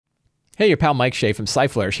Hey, your pal Mike Shea from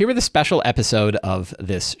SciFlourish here with a special episode of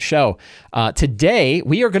this show. Today,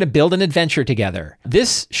 we are going to build an adventure together.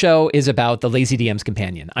 This show is about the Lazy DM's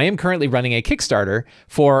Companion. I am currently running a Kickstarter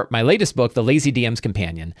for my latest book, The Lazy DM's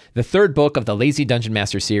Companion, the third book of the Lazy Dungeon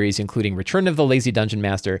Master series, including Return of the Lazy Dungeon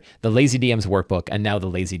Master, the Lazy DM's Workbook, and now the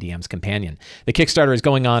Lazy DM's Companion. The Kickstarter is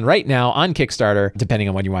going on right now on Kickstarter, depending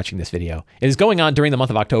on when you're watching this video. It is going on during the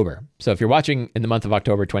month of October. So if you're watching in the month of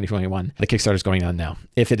October 2021, the Kickstarter is going on now.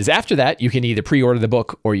 If it is after that, you can either pre-order the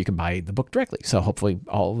book or you can buy the book directly. So hopefully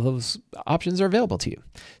all of those options are available to you.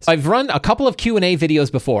 So I've run a couple of Q&A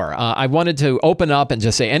videos before. I wanted to open up and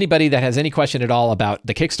just say anybody that has any question at all about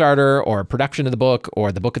the Kickstarter or production of the book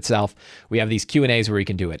or the book itself, we have these Q&As where you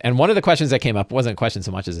can do it. And one of the questions that came up wasn't a question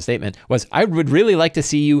so much as a statement was, I would really like to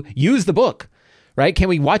see you use the book, right? Can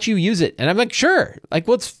we watch you use it? And I'm like, sure, like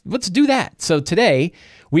let's do that. So today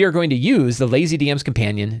we are going to use the Lazy DM's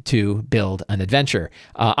Companion to build an adventure.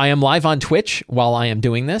 I am live on Twitch while I am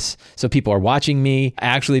doing this. So people are watching me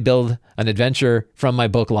actually build an adventure from my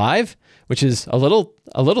book live, which is a little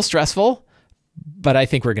stressful, but I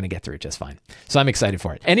think we're going to get through it just fine. So I'm excited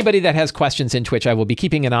for it. Anybody that has questions in Twitch, I will be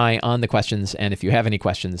keeping an eye on the questions. And if you have any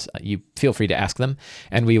questions, you feel free to ask them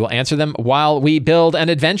and we will answer them while we build an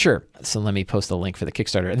adventure. So let me post the link for the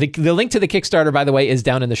Kickstarter. The link to the Kickstarter, by the way, is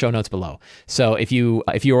down in the show notes below. So if you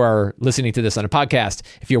are listening to this on a podcast,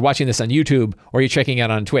 if you're watching this on YouTube, or you're checking it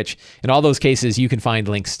out on Twitch, in all those cases, you can find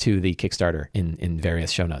links to the Kickstarter in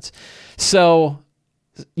various show notes. So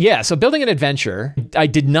building an adventure, I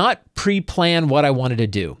did not pre-plan what I wanted to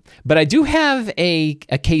do, but I do have a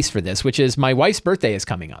case for this, which is my wife's birthday is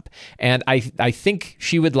coming up. And I think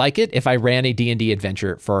she would like it if I ran a D&D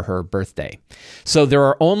adventure for her birthday. So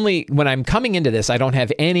when I'm coming into this, I don't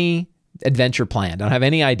have any adventure planned. I don't have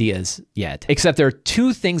any ideas yet, except there are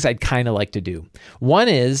two things I'd kind of like to do. One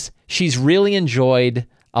is she's really enjoyed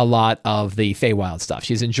a lot of the Feywild stuff.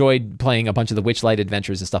 She's enjoyed playing a bunch of the Witchlight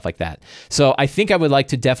adventures and stuff like that. So I think I would like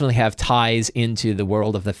to definitely have ties into the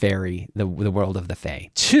world of the fairy, the world of the Fae.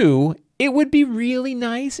 Two, it would be really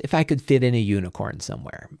nice if I could fit in a unicorn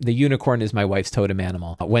somewhere. The unicorn is my wife's totem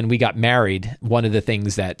animal. When we got married, one of the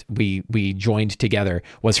things that we joined together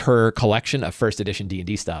was her collection of first edition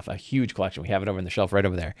D&D stuff, a huge collection. We have it over on the shelf right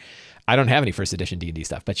over there. I don't have any first edition D&D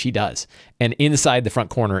stuff, but she does. And inside the front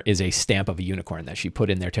corner is a stamp of a unicorn that she put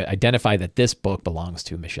in there to identify that this book belongs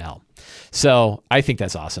to Michelle. So I think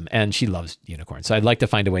that's awesome. And she loves unicorns. So I'd like to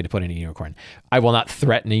find a way to put in a unicorn. I will not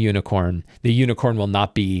threaten a unicorn. The unicorn will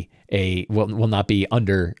not be will not be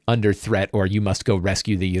under threat, or you must go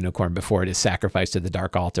rescue the unicorn before it is sacrificed to the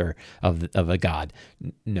dark altar of a god.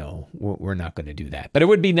 No, we're not going to do that. But it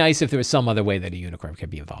would be nice if there was some other way that a unicorn could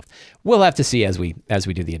be involved. We'll have to see as we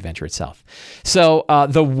do the adventure itself. So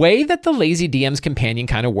the way that the Lazy DM's Companion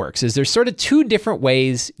kind of works is there's sort of two different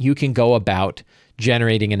ways you can go about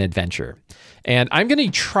generating an adventure. And I'm going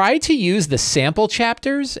to try to use the sample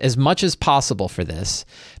chapters as much as possible for this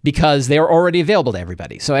because they're already available to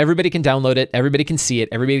everybody. So everybody can download it, everybody can see it,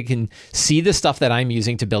 everybody can see the stuff that I'm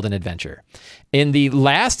using to build an adventure. In the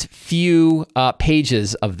last few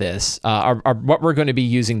pages of this are what we're going to be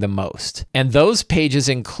using the most. And those pages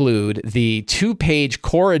include the 2-page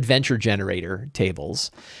core adventure generator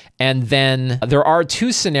tables. And then there are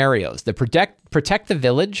 2 scenarios, the protect the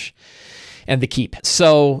village and the keep.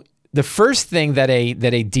 So the first thing that a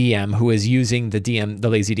DM who is using the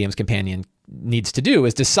Lazy DM's Companion needs to do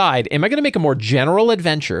is decide, am I going to make a more general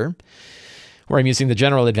adventure where I'm using the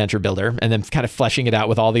general adventure builder and then kind of fleshing it out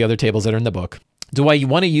with all the other tables that are in the book? Do I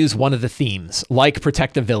want to use one of the themes like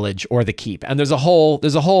protect the village or the keep? And there's a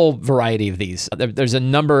whole variety of these. There's a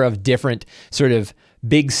number of different sort of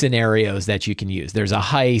big scenarios that you can use. There's a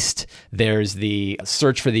heist, there's the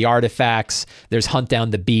search for the artifacts, there's hunt down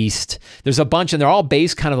the beast. There's a bunch, and they're all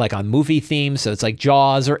based kind of like on movie themes. So it's like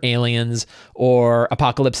Jaws or Aliens or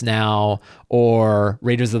Apocalypse Now or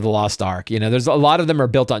Raiders of the Lost Ark. You know, there's a lot of them are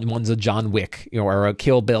built on one's a John Wick, or a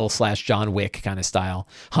Kill Bill / John Wick kind of style.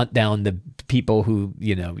 Hunt down the people who,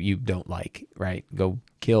 you don't like, right? Go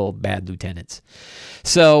kill bad lieutenants.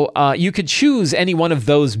 So you could choose any one of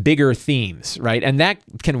those bigger themes, right? And that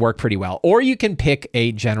can work pretty well. Or you can pick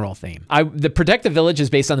a general theme. The Protect the Village is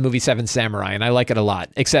based on the movie Seven Samurai, and I like it a lot,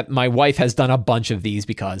 except my wife has done a bunch of these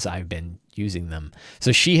because I've been using them.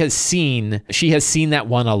 So she has seen that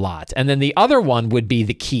one a lot. And then the other one would be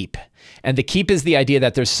the Keep. And the Keep is the idea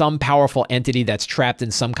that there's some powerful entity that's trapped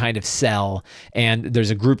in some kind of cell, and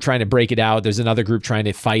there's a group trying to break it out. There's another group trying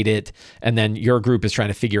to fight it, and then your group is trying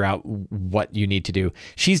to figure out what you need to do.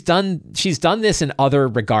 She's done this in other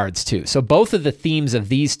regards too. So both of the themes of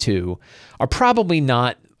these two are probably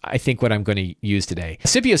not I think what I'm going to use today.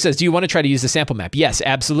 Scipio says, do you want to try to use the sample map? Yes,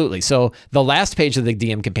 absolutely. So the last page of the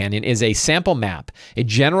DM Companion is a sample map, a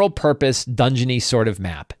general purpose dungeon-y sort of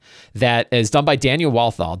map that is done by Daniel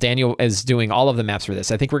Walthall. Daniel is doing all of the maps for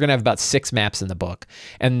this. I think we're going to have about 6 maps in the book.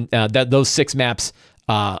 And those 6 maps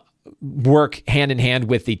work hand in hand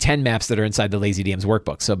with the 10 maps that are inside the Lazy DM's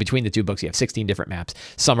workbook. So between the 2 books, you have 16 different maps.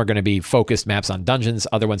 Some are going to be focused maps on dungeons.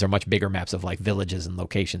 Other ones are much bigger maps of like villages and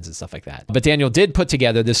locations and stuff like that. But Daniel did put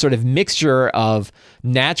together this sort of mixture of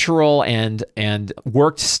natural and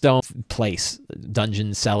worked stone place,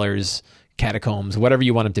 dungeon cellars, catacombs, whatever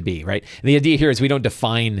you want them to be, right? And the idea here is we don't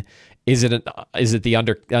define, is it the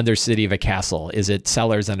undercity of a castle? Is it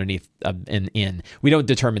cellars underneath an inn? We don't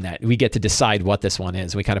determine that. We get to decide what this one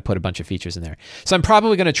is. We kind of put a bunch of features in there. So I'm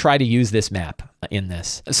probably going to try to use this map in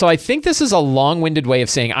this. So I think this is a long-winded way of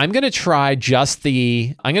saying I'm going to try just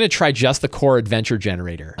the core adventure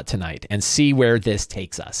generator tonight and see where this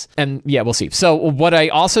takes us. And yeah, we'll see. So what I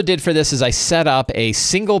also did for this is I set up a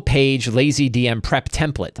single-page Lazy DM prep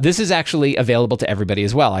template. This is actually available to everybody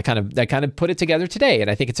as well. I kind of put it together today, and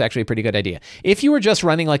I think it's actually a pretty good idea. If you were just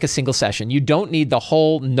running like a single session, you don't need the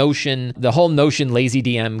whole Notion Lazy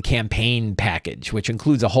DM campaign package, which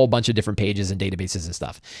includes a whole bunch of different pages and databases and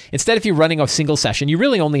stuff. Instead, if you're running a single session, you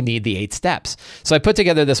really only need the 8 steps. So I put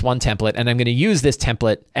together this one template, and I'm going to use this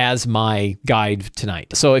template as my guide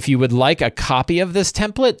tonight. So if you would like a copy of this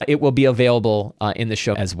template, it will be available in the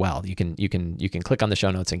show as well. You can click on the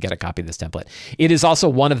show notes and get a copy of this template. It is also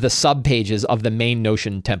one of the sub pages of the main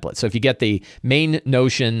Notion template. So if you get the main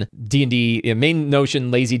Notion main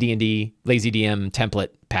Notion Lazy D&D Lazy DM template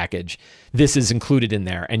package, this is included in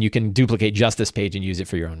there, and you can duplicate just this page and use it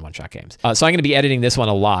for your own one-shot games. So I'm going to be editing this one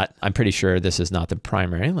a lot. I'm pretty sure this is not the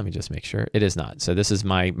primary. Let me just make sure. It is not. So this is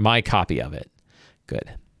my copy of it.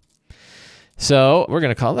 Good. So we're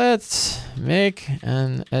going to call it Make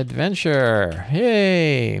an Adventure.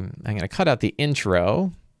 Yay. I'm going to cut out the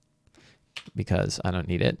intro because I don't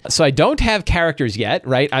need it. So I don't have characters yet,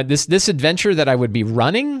 right? This adventure that I would be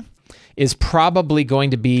running is probably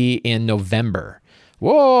going to be in November.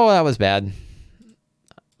 Whoa, that was bad.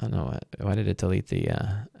 I don't know why did it delete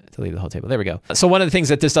the whole table? There we go. So one of the things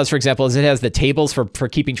that this does, for example, is it has the tables for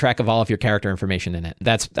keeping track of all of your character information in it.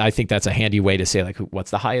 I think that's a handy way to say like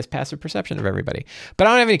what's the highest passive perception of everybody. But I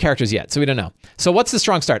don't have any characters yet, so we don't know. So what's the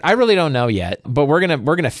strong start? I really don't know yet, but we're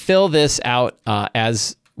gonna fill this out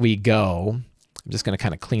as we go. I'm just gonna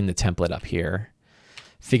kind of clean the template up here,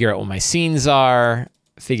 figure out what my scenes are,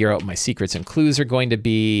 figure out what my secrets and clues are going to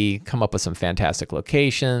be, come up with some fantastic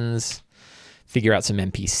locations, figure out some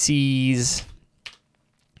NPCs,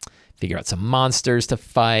 figure out some monsters to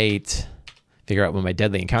fight, figure out what my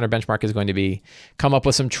deadly encounter benchmark is going to be, come up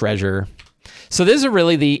with some treasure. So these are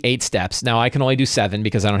really the 8 steps. Now I can only do 7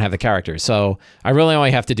 because I don't have the characters. So I really only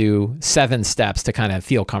have to do 7 steps to kind of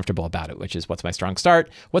feel comfortable about it, which is what's my strong start,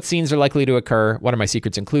 what scenes are likely to occur, what are my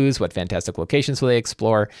secrets and clues, what fantastic locations will they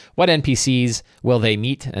explore, what NPCs will they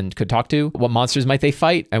meet and could talk to, what monsters might they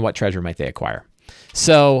fight, and what treasure might they acquire.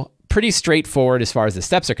 So pretty straightforward as far as the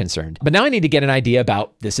steps are concerned. But now I need to get an idea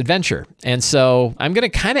about this adventure. And so I'm going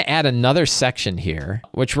to kind of add another section here,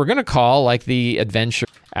 which we're going to call like the adventure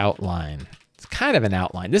outline. It's kind of an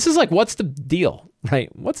outline. This is like, what's the deal, right?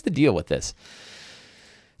 What's the deal with this?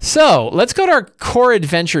 So let's go to our core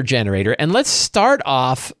adventure generator and let's start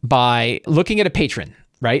off by looking at a patron.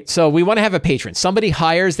 Right? So we want to have a patron. Somebody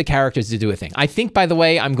hires the characters to do a thing. I think, by the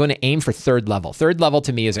way, I'm going to aim for 3rd level. 3rd level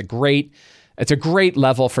to me is a great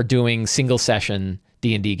level for doing single session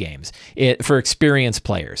D&D games for experienced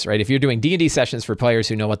players, right? If you're doing D&D sessions for players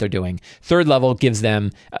who know what they're doing, 3rd level gives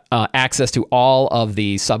them access to all of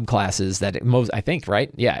the subclasses I think,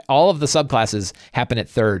 right? Yeah, all of the subclasses happen at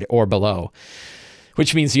 3rd or below,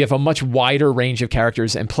 which means you have a much wider range of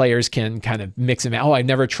characters and players can kind of mix them out. Oh, I've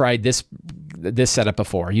never tried this setup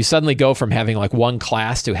before. You suddenly go from having like one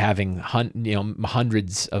class to having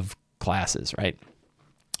hundreds of classes, right?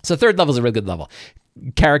 So 3rd level is a really good level.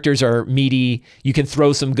 Characters are meaty. You can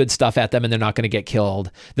throw some good stuff at them and they're not going to get killed.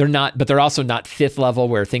 But they're also not 5th level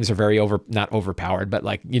where things are very not overpowered, but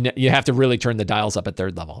like you have to really turn the dials up at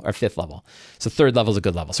 3rd level or 5th level. So 3rd level is a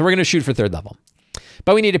good level. So we're going to shoot for 3rd level.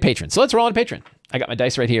 But we need a patron. So let's roll on a patron. I got my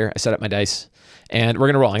dice right here. I set up my dice and we're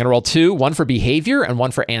going to roll. I'm going to roll 2, one for behavior and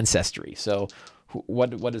one for ancestry. So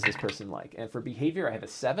what is this person like? And for behavior, I have a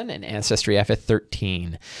 7, and ancestry, I have a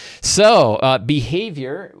 13. So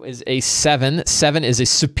behavior is a 7. 7 is a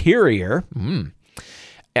superior.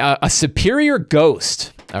 A superior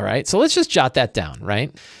ghost. All right. So let's just jot that down,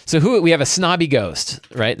 right? So we have a snobby ghost,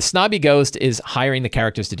 right? The snobby ghost is hiring the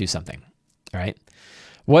characters to do something, all right?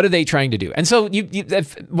 What are they trying to do? And so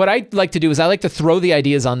what I like to do is I like to throw the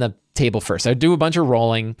ideas on the table first. I do a bunch of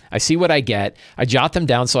rolling. I see what I get. I jot them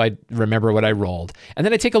down so I remember what I rolled. And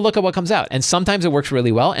then I take a look at what comes out. And sometimes it works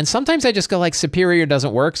really well. And sometimes I just go like, superior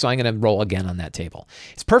doesn't work, so I'm going to roll again on that table.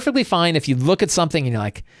 It's perfectly fine if you look at something and you're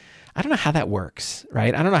like, I don't know how that works,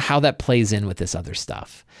 right? I don't know how that plays in with this other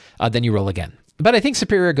stuff. Then you roll again. But I think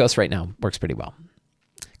Superior Ghost right now works pretty well.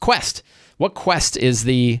 Quest. What quest is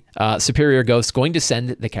the Superior Ghost going to send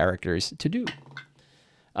the characters to do?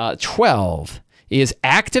 12 is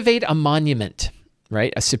activate a monument,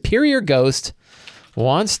 right? A Superior Ghost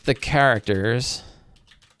wants the characters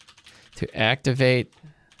to activate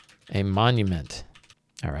a monument.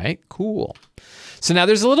 All right, cool. So now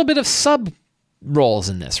there's a little bit of sub roles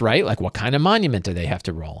in this, right? Like what kind of monument do they have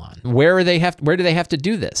to roll on? Where do they have to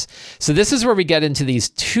do this? So this is where we get into these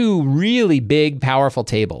two really big, powerful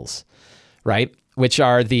tables, right? Which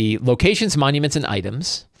are the locations, monuments, and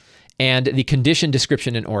items, and the condition,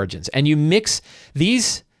 description, and origins. And you mix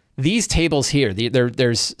these tables here.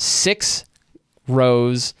 There's 6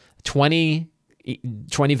 rows, 20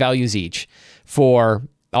 values each for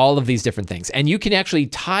all of these different things. And you can actually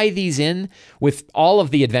tie these in with all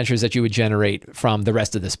of the adventures that you would generate from the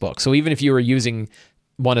rest of this book. So even if you were using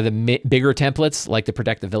one of the bigger templates, like the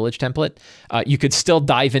Protect the Village template, you could still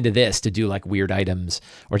dive into this to do like weird items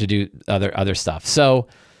or to do other stuff. So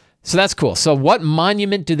that's cool. So what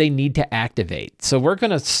monument do they need to activate? So we're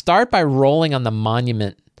going to start by rolling on the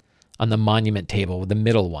monument table, the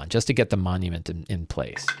middle one, just to get the monument in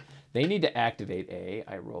place. They need to activate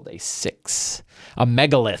I rolled a 6, a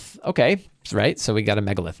megalith. Okay, right. So we got a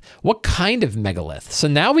megalith. What kind of megalith? So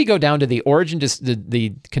now we go down to the origin,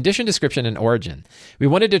 the condition, description, and origin. We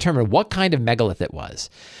want to determine what kind of megalith it was.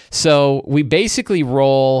 So we basically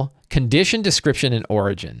roll condition, description, and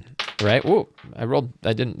origin, right? Whoa,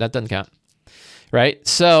 that doesn't count. Right,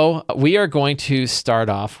 so we are going to start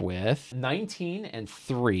off with 19 and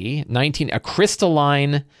 3. 19, a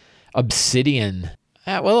crystalline obsidian.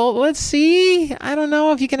 Well, let's see. I don't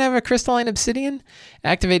know if you can have a crystalline obsidian.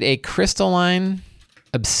 Activate a crystalline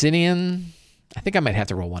obsidian. I think I might have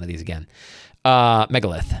to roll one of these again.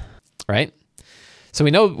 Megalith, right? So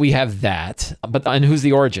we know we have that, and who's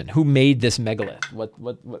the origin? Who made this megalith? What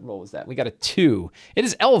role was that? We got a 2. It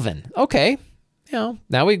is elven. Okay.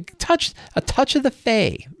 Now we touch a touch of the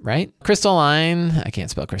Fae, right? Crystalline. I can't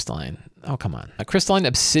spell crystalline. Oh, come on. A crystalline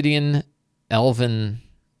obsidian elven.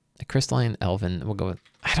 A crystalline elven. We'll go with,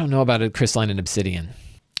 I don't know about a crystalline and obsidian.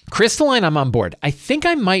 Crystalline, I'm on board. I think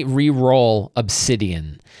I might re-roll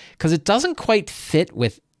obsidian because it doesn't quite fit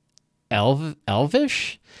with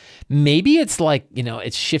elvish. Maybe it's like,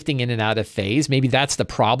 it's shifting in and out of phase. Maybe that's the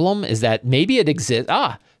problem, is that maybe it exists.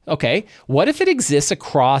 Okay. What if it exists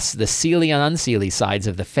across the Seelie and Unseelie sides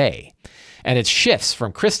of the Fae? And it shifts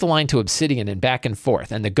from crystalline to obsidian and back and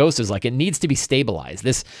forth. And the ghost is like, it needs to be stabilized.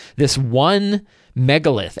 This one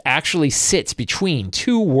megalith actually sits between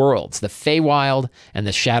 2 worlds, the Feywild and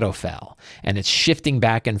the Shadowfell. And it's shifting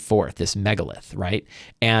back and forth, this megalith, right?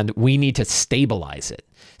 And we need to stabilize it.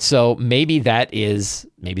 So maybe that's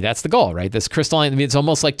the goal, right? This crystalline, it's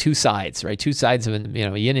almost like 2 sides, right? 2 sides of,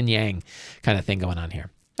 yin and yang kind of thing going on here.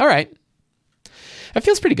 All right. That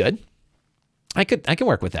feels pretty good. I can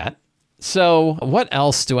work with that. So what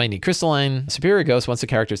else do I need? Crystalline Superior Ghost wants the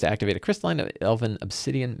characters to activate a crystalline elven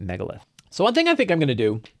obsidian megalith. So one thing I think I'm going to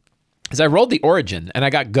do is I rolled the origin and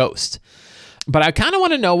I got ghost, but I kind of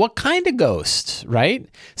want to know what kind of ghost, right?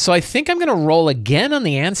 So I think I'm going to roll again on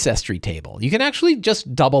the ancestry table. You can actually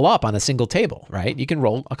just double up on a single table, right? You can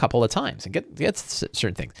roll a couple of times and get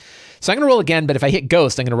certain things. So I'm going to roll again, but if I hit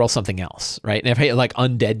ghost, I'm going to roll something else, right? And if I hit like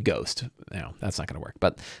undead ghost, that's not going to work.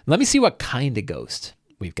 But let me see what kind of ghost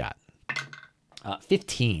we've got.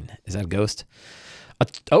 15. Is that a ghost?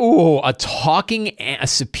 A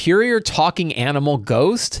superior talking animal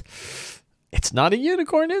ghost. It's not a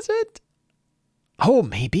unicorn, is it? Oh,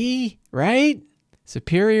 maybe, right?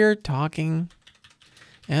 Superior talking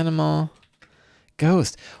animal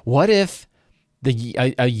ghost. What if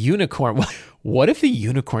a unicorn? What if the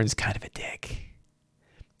unicorn's kind of a dick?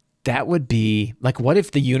 That would be like, what if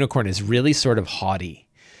the unicorn is really sort of haughty?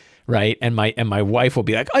 Right. And my wife will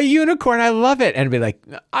be like, a unicorn, I love it. And be like,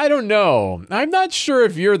 I don't know. I'm not sure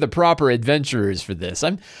if you're the proper adventurers for this.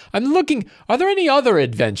 I'm looking, are there any other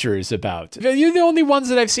adventurers about? You're the only ones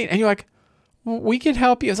that I've seen. And you're like, we can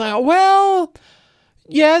help you. It's like, well,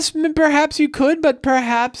 yes, perhaps you could, but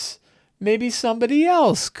perhaps maybe somebody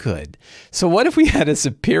else could. So what if we had a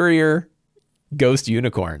superior ghost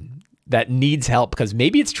unicorn that needs help because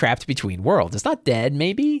maybe it's trapped between worlds? It's not dead,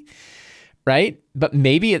 maybe. right? But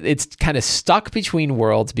maybe it's kind of stuck between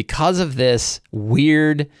worlds because of this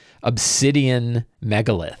weird obsidian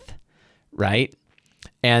megalith, right?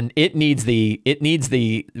 And it needs the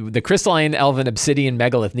crystalline elven obsidian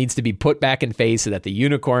megalith needs to be put back in phase so that the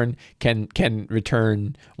unicorn can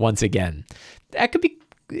return once again. That could be,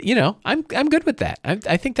 I'm good with that.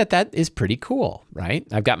 I think that is pretty cool, right?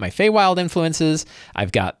 I've got my Feywild influences.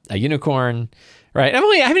 I've got a unicorn, right? I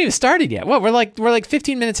haven't even started yet. Well, we're like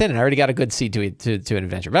 15 minutes in, and I already got a good seed to an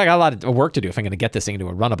adventure. But I got a lot of work to do if I'm going to get this thing into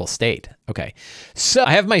a runnable state. Okay, so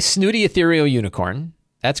I have my snooty ethereal unicorn.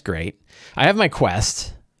 That's great. I have my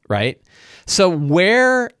quest, right? So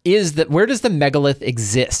where does the megalith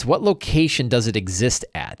exist? What location does it exist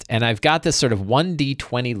at? And I've got this sort of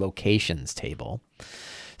 1d20 locations table.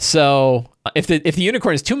 So if the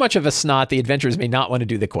unicorn is too much of a snot, the adventurers may not want to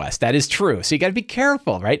do the quest. That is true. So you got to be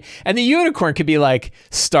careful, right? And the unicorn could be like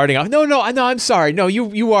starting off, no, I'm sorry. No,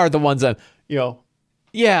 you are the ones that,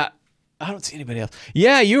 yeah, I don't see anybody else.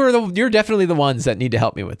 Yeah, you're definitely the ones that need to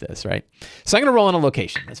help me with this, right? So I'm going to roll on a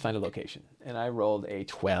location. Let's find a location. And I rolled a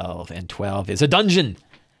 12, and 12 is a dungeon.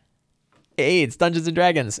 Hey, it's Dungeons and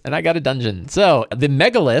Dragons, and I got a dungeon. So the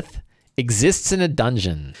megalith exists in a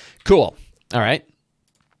dungeon. Cool. All right.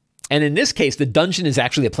 And in this case, the dungeon is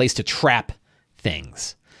actually a place to trap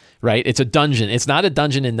things, right? It's a dungeon. It's not a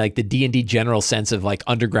dungeon in like the D&D general sense of like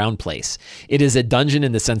underground place. It is a dungeon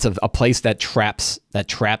in the sense of a place that traps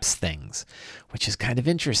things, which is kind of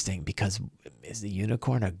interesting because is the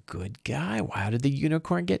unicorn a good guy? How did the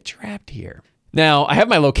unicorn get trapped here? Now I have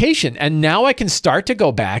my location, and now I can start to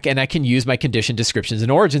go back and I can use my condition descriptions and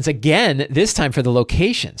origins again, this time for the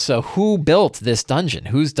location. So who built this dungeon?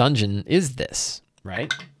 Whose dungeon is this,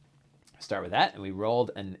 right? Start with that, and we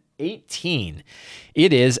rolled an 18.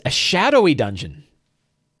 It is a shadowy dungeon.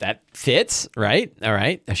 That fits, right? All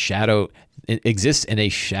right. It exists in a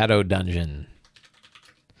shadow dungeon.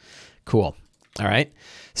 Cool. All right.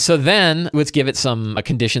 So then let's give it some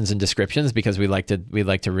conditions and descriptions because we like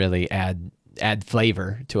to really add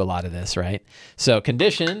flavor to a lot of this, right? So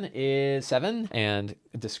condition is 7 and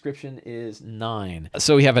description is 9.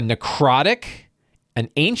 So we have an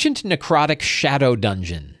ancient necrotic shadow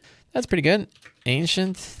dungeon. That's pretty good.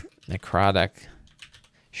 Ancient necrotic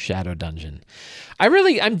shadow dungeon.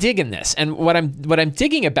 I'm digging this. And what I'm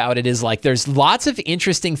digging about it is like there's lots of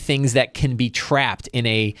interesting things that can be trapped in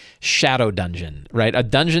a shadow dungeon, right? A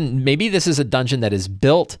dungeon, maybe this is a dungeon that is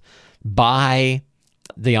built by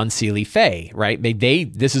the Unseelie Fae, right?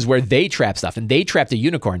 This is where they trap stuff, and they trapped a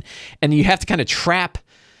unicorn. And you have to kind of trap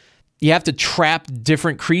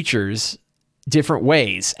different creatures different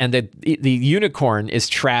ways, and the unicorn is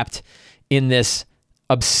trapped in this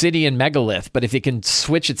obsidian megalith, but if it can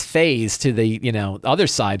switch its phase to the other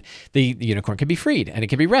side, the unicorn can be freed and it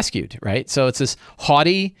can be rescued, right? So it's this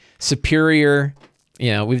haughty, superior,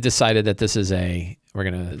 we've decided that this is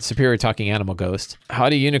superior talking animal ghost,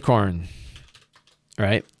 haughty unicorn,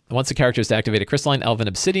 right? Once the character is to activate a crystalline elven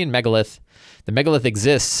obsidian megalith, the megalith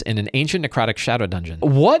exists in an ancient necrotic shadow dungeon.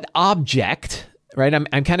 What object, right?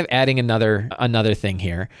 I'm kind of adding another thing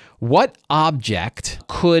here. What object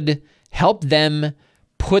could help them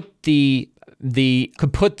put the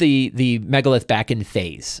megalith back in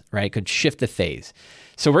phase, right? Could shift the phase.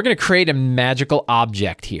 So we're going to create a magical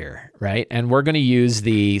object here, right? And we're going to use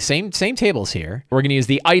the same tables here. We're going to use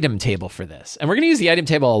the item table for this. And we're going to use the item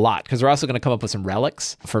table a lot because we're also going to come up with some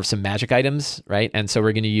relics for some magic items, right? And so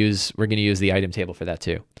we're going to use the item table for that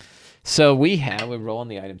too. So we roll on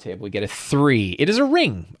the item table, we get a 3. It is a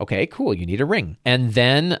ring. Okay, cool. You need a ring. And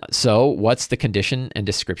then, so what's the condition and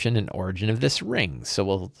description and origin of this ring? So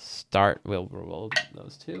we'll roll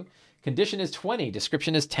those two. Condition is 20,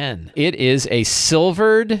 description is 10. It is a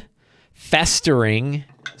silvered festering,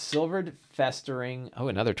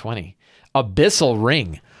 another 20. Abyssal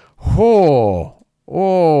ring. Oh,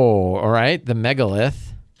 all right. The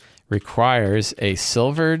megalith requires a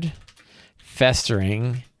silvered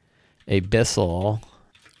festering abyssal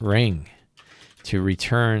ring to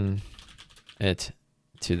return it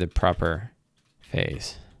to the proper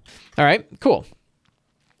phase. All right, cool.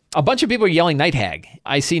 A bunch of people are yelling Night Hag.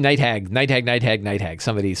 I see Night Hag.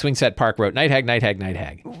 Somebody, Swing Set Park wrote Night Hag.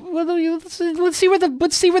 Well, let's see where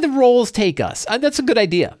the rolls take us. That's a good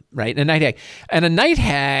idea, right? A Night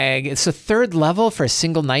Hag, it's a 3rd level for a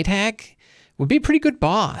single Night Hag. Would be a pretty good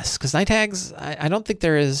boss because Night Hags, I don't think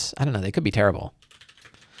there is, I don't know, they could be terrible.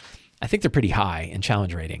 I think they're pretty high in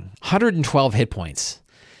challenge rating. 112 hit points.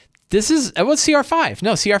 This is, what's CR5?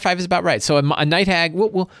 No, CR5 is about right. So a Night Hag,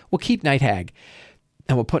 we'll keep Night Hag,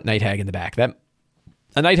 and we'll put Night Hag in the back. A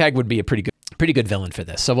Night Hag would be a pretty good villain for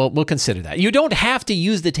this. So we'll consider that. You don't have to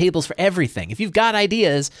use the tables for everything. If you've got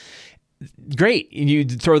ideas, great. You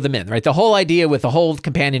throw them in, right? The whole idea with the whole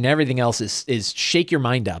companion and everything else is shake your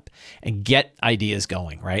mind up and get ideas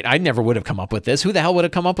going, right? I never would have come up with this. Who the hell would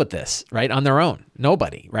have come up with this, right? On their own?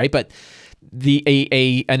 Nobody, right? But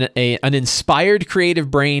an inspired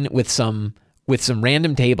creative brain with some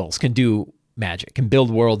random tables can do magic, can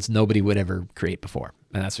build worlds nobody would ever create before.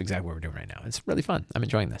 And that's exactly what we're doing right now. It's really fun. I'm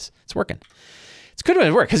enjoying this. It's working. It's good when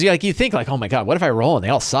it works because you think like, oh my God, what if I roll and they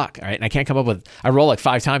all suck, all right? And I can't come up with, I roll like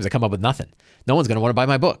 5 times, I come up with nothing. No one's going to want to buy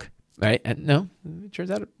my book, right? And no, it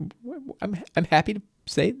turns out I'm happy to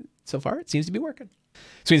say so far it seems to be working.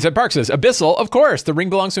 Sweetenside Park says, Abyssal, of course, the ring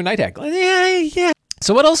belongs to a night hag. Yeah.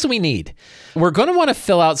 So what else do we need? We're going to want to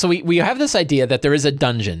fill out, so we have this idea that there is a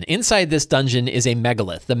dungeon. Inside this dungeon is a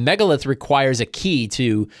megalith. The megalith requires a key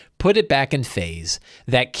to put it back in phase.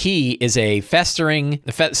 That key is a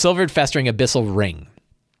silvered festering abyssal ring,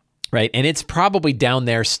 right? And it's probably down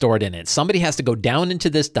there stored in it. Somebody has to go down into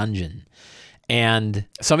this dungeon and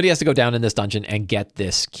get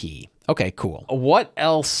this key. Okay, cool. What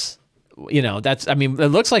else?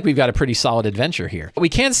 It looks like we've got a pretty solid adventure here. We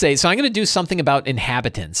can say, so I'm going to do something about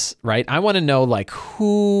inhabitants, right? I want to know like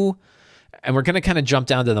who, and we're going to kind of jump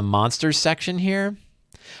down to the monsters section here.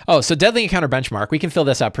 Oh, so deadly encounter benchmark. We can fill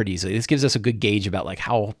this out pretty easily. This gives us a good gauge about like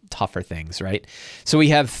how tough are things, right? So we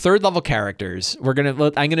have 3rd level characters. I'm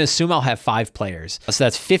going to assume I'll have 5 players. So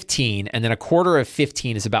that's 15, and then a quarter of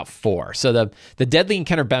 15 is about 4. So the deadly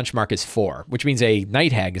encounter benchmark is 4, which means a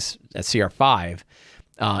night hag is at CR5.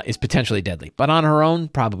 Is potentially deadly, but on her own,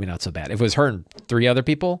 probably not so bad. If it was her and 3 other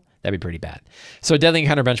people, that'd be pretty bad. So deadly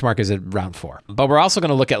encounter benchmark is at round 4. But we're also going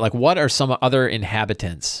to look at like what are some other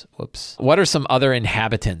inhabitants? What are some other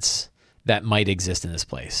inhabitants that might exist in this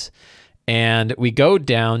place? And we go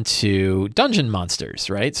down to dungeon monsters,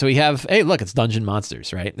 right? So we have, hey, look, it's dungeon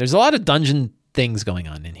monsters, right? There's a lot of dungeon things going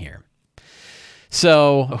on in here.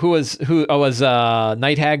 So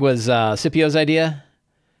Night Hag was Scipio's idea.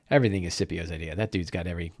 Everything is Scipio's idea. That dude's got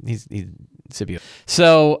he's Scipio.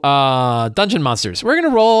 So, dungeon monsters. We're going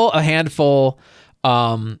to roll a handful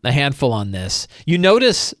on this. You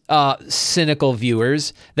notice, cynical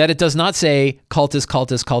viewers, that it does not say cultist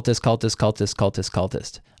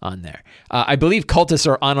on there. I believe cultists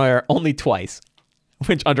are on there only twice,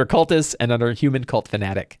 which under cultists and under human cult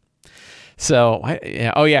fanatic. So,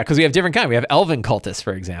 because we have different kinds. We have elven cultists,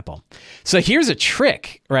 for example. So here's a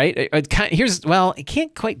trick, right? It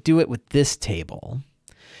can't quite do it with this table.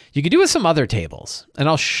 You can do it with some other tables, and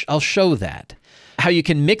I'll show that. How you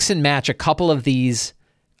can mix and match a couple of these,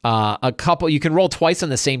 you can roll twice on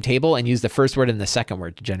the same table and use the first word and the second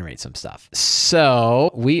word to generate some stuff. So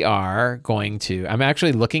we are going to, I'm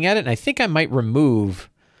actually looking at it, and I think I might remove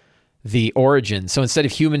the origin. So instead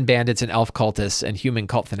of human bandits and elf cultists and human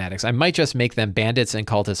cult fanatics, I might just make them bandits and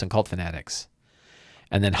cultists and cult fanatics.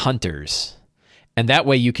 And then hunters. And that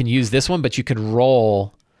way you can use this one, but you can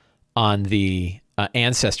roll on the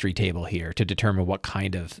ancestry table here to determine what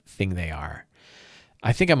kind of thing they are.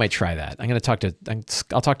 I think I might try that.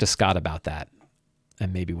 I'll talk to Scott about that,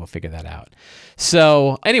 and maybe we'll figure that out.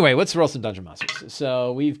 So anyway, let's roll some dungeon monsters.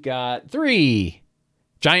 So we've got 3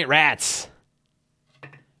 giant rats.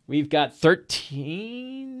 We've got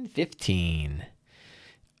 13, 15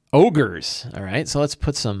 ogres. All right, so let's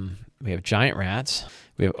put we have giant rats.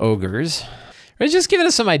 We have ogres. It's just giving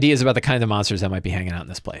us some ideas about the kind of monsters that might be hanging out in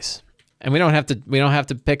this place. And we don't have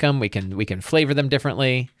to pick them. We can flavor them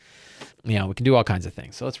differently. We can do all kinds of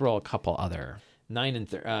things. So let's roll a couple other. 9 and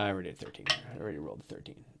 13. I already did 13. I already rolled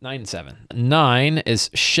 13. 9 and 7. 9 is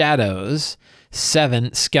shadows.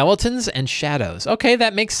 7, skeletons and shadows. Okay,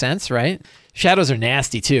 that makes sense, right? Shadows are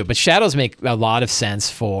nasty too, but shadows make a lot of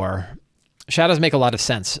sense for a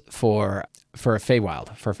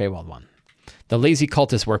Feywild one. The Lazy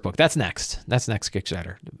Cultist Workbook. That's next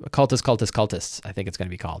Kickstarter. Cultists. I think it's going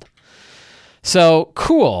to be called. So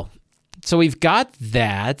cool. So we've got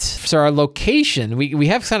that. So our location, we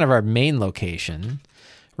have kind of our main location,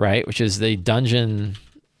 right? Which is the dungeon,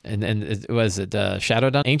 and was it Shadow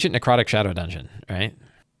Dungeon? Ancient Necrotic Shadow Dungeon, right?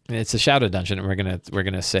 And it's a Shadow Dungeon, and we're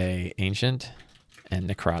gonna say Ancient and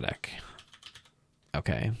Necrotic.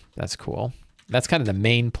 Okay, that's cool. That's kind of the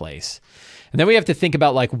main place. And then we have to think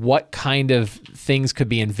about like what kind of things could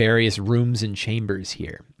be in various rooms and chambers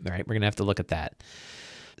here, right? We're gonna have to look at that.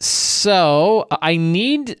 So I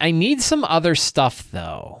need some other stuff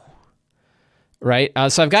though, right?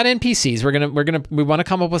 So I've got NPCs. We want to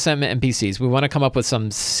come up with some NPCs. We want to come up with some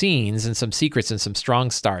scenes and some secrets and some strong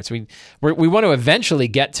starts. We want to eventually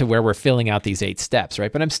get to where we're filling out these 8 steps,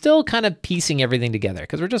 right? But I'm still kind of piecing everything together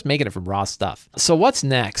because we're just making it from raw stuff. So what's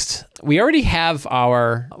next? We already have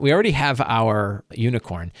our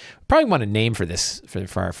unicorn. Probably want a name for this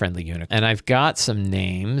for our friendly unicorn. And I've got some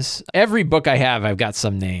names. Every book I have, I've got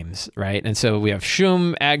some names, right? And so we have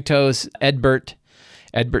Shum, Agtos, Edbert.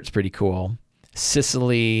 Edbert's pretty cool.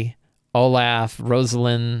 Cicely, Olaf,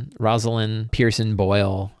 Rosalind, Pearson,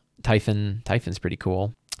 Boyle, Typhon. Typhon's pretty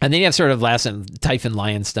cool. And then you have sort of last name, Typhon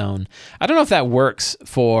Lionstone. I don't know if that works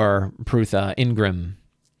for Prutha. Ingram.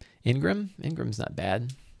 Ingram's not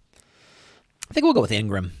bad. I think we'll go with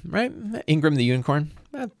Ingram, right? Ingram the unicorn.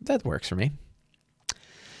 That works for me.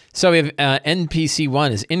 So we have NPC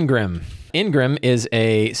 1 is Ingram. Ingram is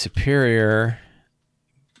a superior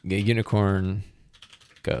unicorn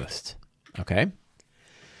ghost. Okay.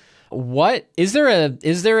 What is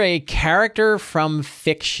there a character from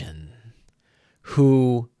fiction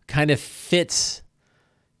who kind of fits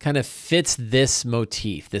this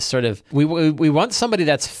motif? This sort of we want somebody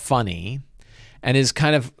that's funny and is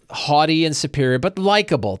kind of haughty and superior, but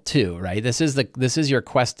likable too, right? This is your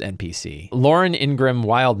quest NPC. Lauren Ingram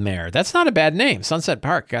Wildmare. That's not a bad name. Sunset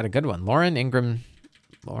Park got a good one. Lauren Ingram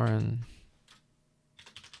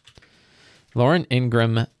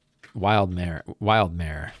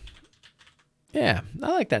Wildmare. Yeah, I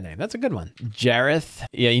like that name. That's a good one. Jareth.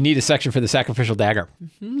 Yeah, you need a section for the sacrificial dagger.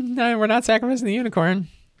 No, we're not sacrificing the unicorn.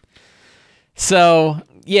 So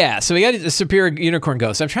yeah, so we got a superior unicorn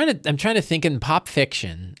ghost. I'm trying to think in pop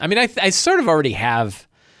fiction. I mean, I sort of already have.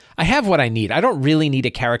 I have what I need. I don't really need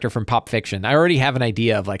a character from pop fiction. I already have an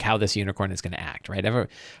idea of like how this unicorn is going to act, right? I've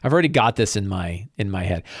already got this in my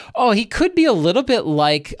head. Oh, he could be a little bit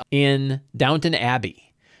like in Downton Abbey.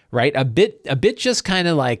 Right? A bit just kind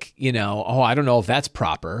of like, I don't know if that's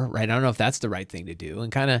proper, right? I don't know if that's the right thing to do.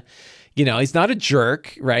 And kind of, he's not a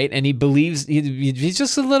jerk, right? And he believes, he's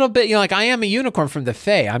just a little bit, like, I am a unicorn from the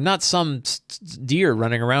Fae. I'm not some deer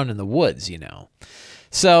running around in the woods,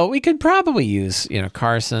 So we could probably use,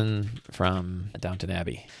 Carson from Downton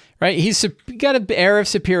Abbey. Right, he's got an air of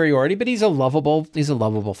superiority, but he's a lovable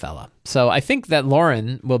fella. So I think that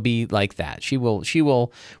Lauren will be like that. We will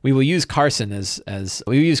use Carson as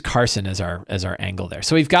our angle there.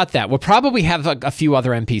 So we've got that. We'll probably have a few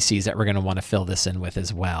other NPCs that we're going to want to fill this in with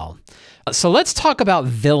as well. So let's talk about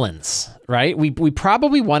villains, right? We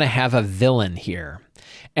probably want to have a villain here,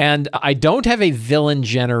 and I don't have a villain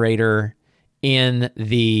generator in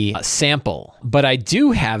the sample, but I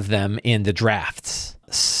do have them in the drafts.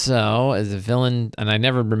 So as a villain, and I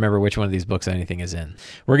never remember which one of these books anything is in.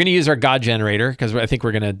 We're going to use our god generator because I think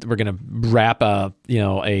we're gonna wrap a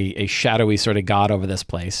shadowy sort of god over this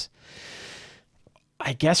place.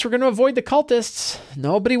 I guess we're going to avoid the cultists.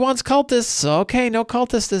 Nobody wants cultists. Okay, no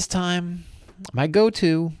cultists this time. My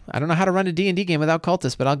go-to. I don't know how to run a D&D game without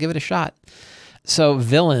cultists, but I'll give it a shot. So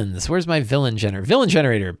villains. Where's my villain generator? Villain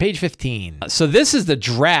generator, page 15. So this is the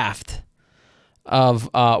draft of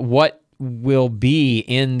what will be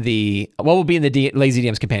in the Lazy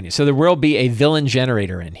DM's Companion. So there will be a villain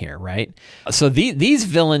generator in here, right? So these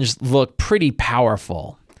villains look pretty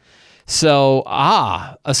powerful. So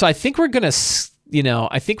I think we're gonna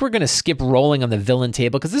skip rolling on the villain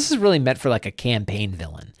table because this is really meant for like a campaign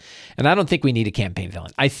villain, and I don't think we need a campaign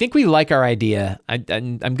villain. I think we like our idea.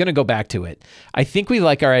 I'm gonna go back to it. I think we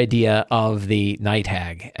like our idea of the Night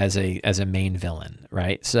Hag as a main villain,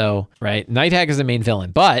 right? So Night Hag is the main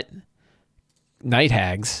villain, but Night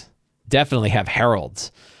Hags definitely have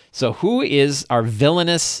heralds. So who is our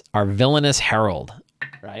villainous herald,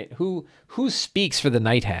 right? Who speaks for the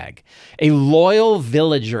Night Hag? A loyal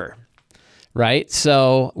villager, right?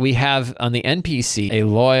 So we have on the NPC a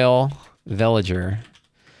loyal villager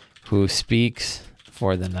who speaks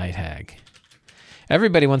for the Night Hag.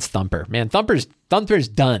 Everybody wants Thumper. Man, Thumper's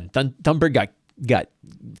done. Thumper got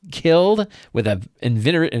killed with a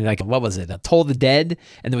what was it? A Toll the Dead,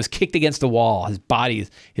 and then was kicked against the wall.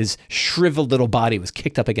 His shriveled little body was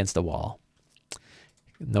kicked up against the wall.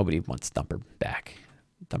 Nobody wants Thumper back.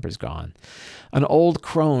 Thumper's gone. An old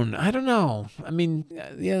crone. I don't know. I mean,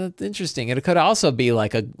 yeah, that's interesting. It could also be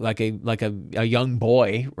like a young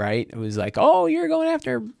boy, right? It was like, oh, you're going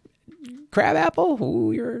after Crabapple?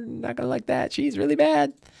 Ooh, you're not gonna like that. She's really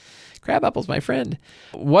bad. Crabapple's my friend.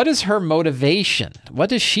 What is her motivation? What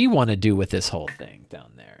does she want to do with this whole thing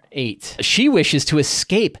down there? 8. She wishes to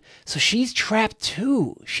escape. So she's trapped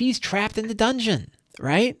too. She's trapped in the dungeon,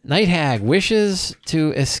 right? Night Hag wishes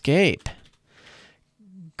to escape.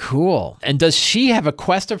 Cool. And does she have a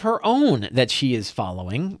quest of her own that she is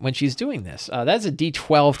following when she's doing this? That's a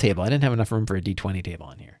D12 table. I didn't have enough room for a D20 table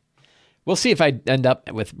on here. We'll see if I end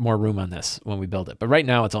up with more room on this when we build it. But right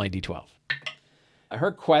now it's only D12.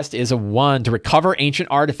 Her quest is a 1 to recover ancient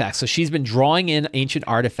artifacts. So she's been drawing in ancient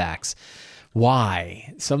artifacts.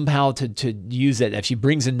 Why? Somehow to use it. If she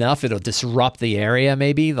brings enough, it'll disrupt the area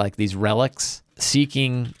maybe, like these relics.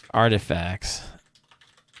 Seeking artifacts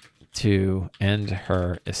to end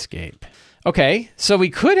her escape. Okay, so we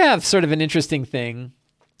could have sort of an interesting thing.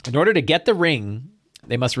 In order to get the ring,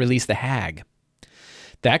 they must release the hag.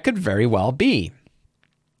 That could very well be.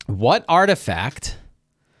 What artifact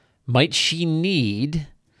might she need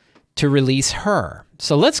to release her?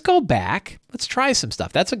 So let's go back. Let's try some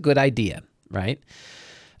stuff. That's a good idea, right?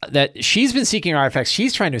 That she's been seeking artifacts.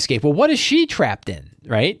 She's trying to escape. Well, what is she trapped in,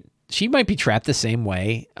 right? She might be trapped the same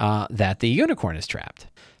way that the unicorn is trapped.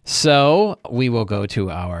 So we will go to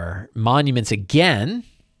our monuments again,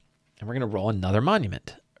 and we're going to roll another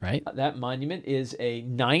monument, right? That monument is a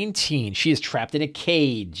 19. She is trapped in a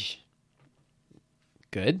cage.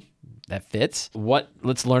 Good. That fits.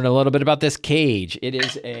 Let's learn a little bit about this cage. It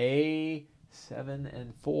is a 7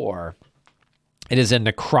 and 4. It is a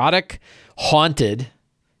necrotic haunted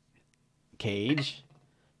cage.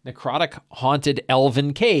 Necrotic haunted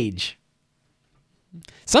elven cage.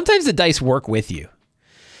 Sometimes the dice work with you.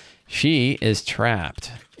 She is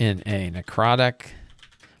trapped in a necrotic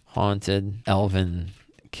haunted elven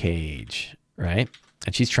cage, right?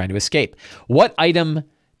 And she's trying to escape. What item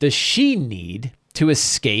does she need to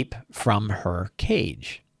escape from her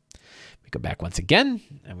cage? We go back once again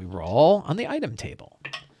and we roll on the item table.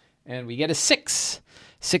 And we get a 6.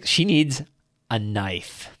 6. She needs a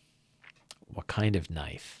knife. What kind of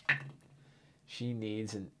knife? She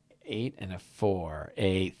needs an 8 and a 4.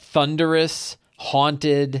 A thunderous,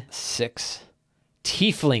 haunted 6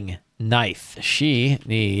 tiefling knife. She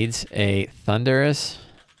needs a thunderous,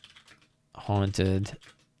 haunted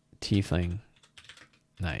tiefling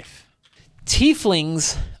knife.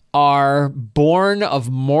 Tieflings are born of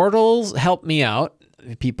mortals. Help me out,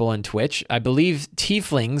 people on Twitch. I believe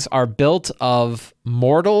tieflings are built of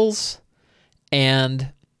mortals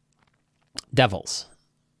and devils,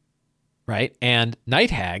 right? And night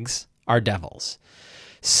hags are devils.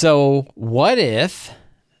 So what if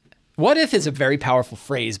is a very powerful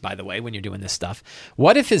phrase, by the way, when you're doing this stuff.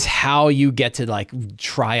 What if is how you get to like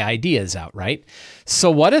try ideas out, right?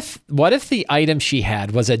 So what if the item she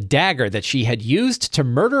had was a dagger that she had used to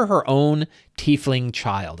murder her own tiefling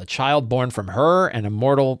child, a child born from her and a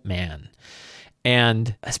mortal man?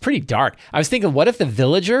 And it's pretty dark. I was thinking, what if the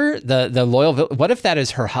villager, the loyal, what if that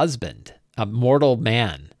is her husband, a mortal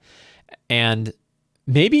man? And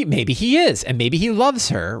maybe he is, and maybe he loves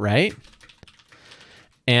her, right?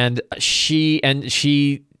 And she,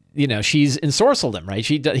 you know, she's ensorcelled him, right?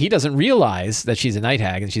 He doesn't realize that she's a night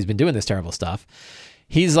hag and she's been doing this terrible stuff.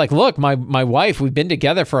 He's like, look, my wife, we've been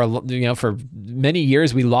together for many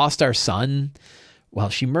years. We lost our son. Well,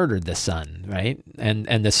 she murdered the son, right?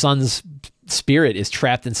 And the son's spirit is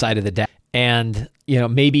trapped inside of the dagger. And, you know,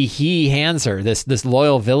 maybe he hands her this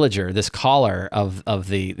loyal villager, this caller of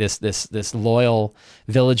this loyal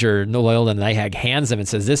villager, loyal to the night hag, hands him and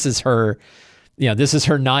says, this is her, you know, this is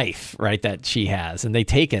her knife, right, that she has. And they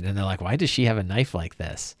take it and they're like, why does she have a knife like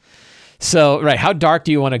this? So, right, how dark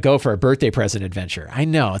do you want to go for a birthday present adventure? I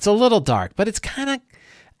know, it's a little dark, but it's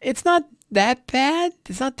not that bad.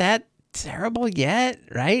 It's not that terrible yet,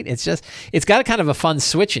 right? It's got a kind of a fun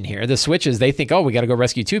switch in here. The switch is they think, oh, we got to go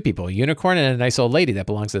rescue 2 people, a unicorn and a nice old lady that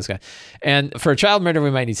belongs to this guy. And for a child murder, we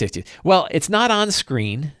might need safety. Well, it's not on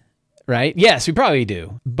screen, right? Yes, we probably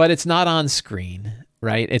do, but it's not on screen,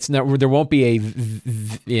 right? It's not, there won't be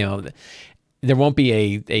there won't be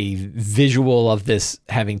a visual of this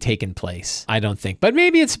having taken place, I don't think. But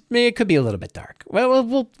maybe it could be a little bit dark.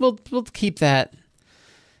 Well, we'll keep that.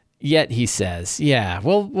 Yet he says, yeah,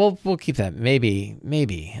 we'll keep that.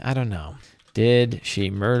 Maybe, I don't know. Did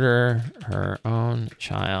she murder her own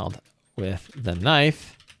child with the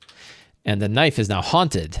knife? And the knife is now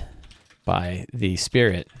haunted by the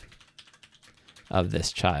spirit of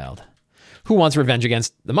this child who wants revenge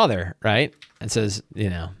against the mother, right? And says,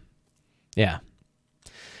 you know, yeah.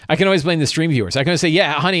 I can always blame the stream viewers. I can always say,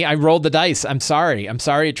 yeah, honey, I rolled the dice. I'm sorry.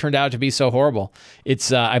 It turned out to be so horrible.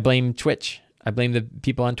 It's, I blame Twitch. I blame the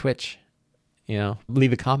people on Twitch. You know,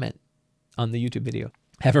 leave a comment on the YouTube video.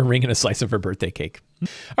 Have a ring and a slice of her birthday cake.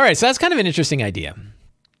 All right, so that's kind of an interesting idea.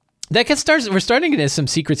 We're starting into some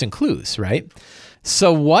secrets and clues, right?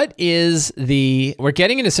 So we're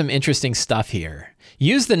getting into some interesting stuff here.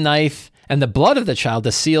 Use the knife and the blood of the child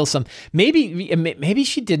to seal some. Maybe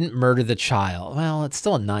she didn't murder the child. Well, it's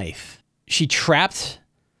still a knife. She trapped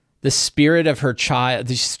the spirit of her child.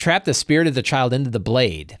 She trapped the spirit of the child into the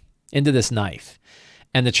blade, into this knife,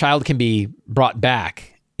 and the child can be brought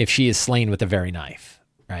back if she is slain with the very knife,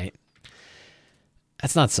 right?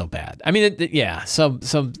 That's not so bad. I mean, yeah. So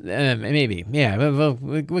maybe, yeah.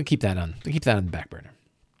 We'll keep that on. We'll keep that on the back burner.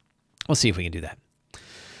 We'll see if we can do that.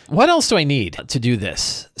 What else do I need to do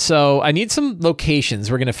this? So I need some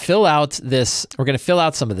locations. We're going to fill out this. We're going to fill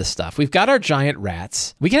out some of this stuff. We've got our giant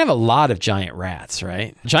rats. We can have a lot of giant rats,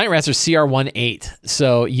 right? Giant rats are CR1 8.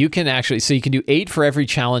 So you can do 8 for every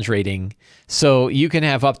challenge rating. So you can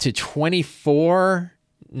have up to 8,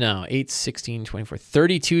 16, 24,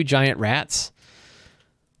 32 giant rats.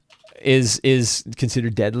 Is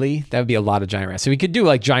considered deadly. That would be a lot of giant rats. So we could do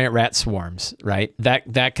like giant rat swarms, right?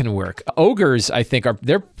 That can work. Ogres, I think,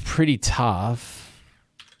 they're pretty tough.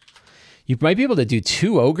 You might be able to do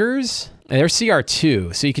 2 ogres. And they're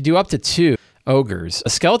CR2, so you could do up to 2 ogres.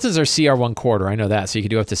 Skeletons are CR1 quarter. I know that. So you could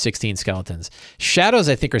do up to 16 skeletons. Shadows,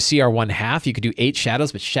 I think, are CR1 half. You could do 8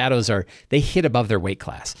 shadows, but shadows they hit above their weight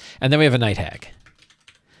class. And then we have a night hag,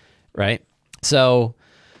 right? So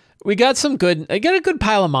I got a good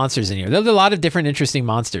pile of monsters in here. There's a lot of different interesting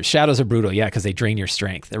monsters. Shadows are brutal, yeah, because they drain your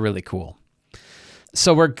strength. They're really cool.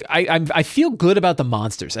 So I feel good about the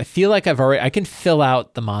monsters. I feel like I can fill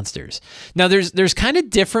out the monsters. Now there's kind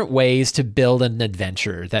of different ways to build an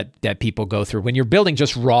adventure that people go through when you're building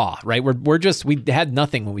just raw, right? We had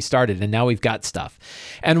nothing when we started and now we've got stuff.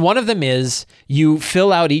 And one of them is you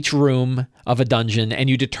fill out each room of a dungeon and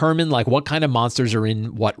you determine like what kind of monsters are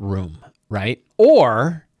in what room, right?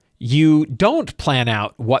 Or you don't plan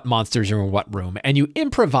out what monsters are in what room and you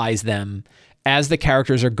improvise them as the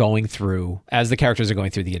characters are going through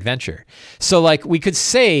the adventure. So like we could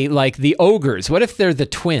say like the ogres, what if they're the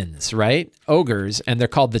twins, right? Ogres, and they're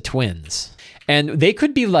called the twins. And they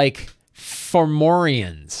could be like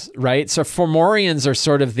Fomorians, right? So Fomorians are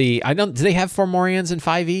sort of do they have Fomorians in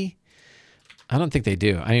 5e? I don't think they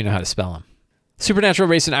do. I don't even know how to spell them. Supernatural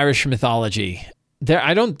race in Irish mythology.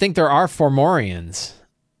 I don't think there are Fomorians.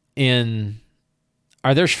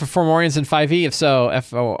 Are there Fomorians in 5e? If so,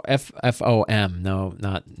 F-O-M. No,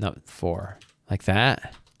 not 4. Like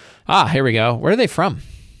that. Here we go. Where are they from?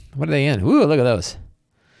 What are they in? Ooh, look at those.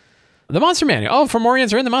 The Monster Manual. Oh,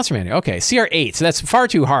 Fomorians are in the Monster Manual. Okay, CR8. So that's far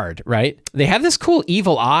too hard, right? They have this cool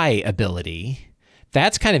Evil Eye ability.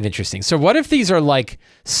 That's kind of interesting. So what if these are like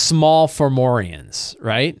small Fomorians,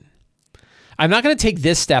 right? I'm not going to take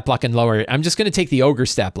this stat block and lower it. I'm just going to take the ogre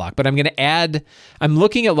stat block, but I'm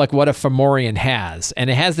looking at like what a Fomorian has,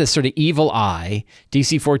 and it has this sort of evil eye,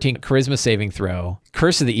 DC 14 charisma saving throw,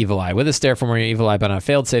 curse of the evil eye. With a stare, Fomorian evil eye, but on a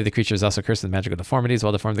failed save, the creature is also cursed with magical deformities.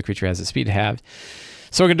 While deformed, the creature has its speed halved.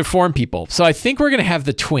 So we're going to deform people. So I think we're going to have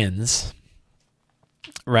the twins,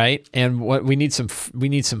 right? And what we need some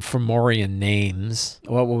Fomorian names.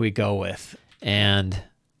 What will we go with? And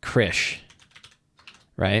Krish,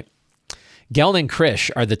 right? Geln and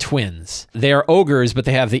Krish are the twins. They are ogres, but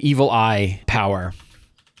they have the evil eye power.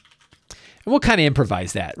 And we'll kind of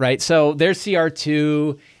improvise that, right? So they're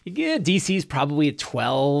CR2. DC's probably at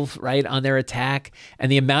 12, right, on their attack.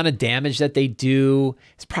 And the amount of damage that they do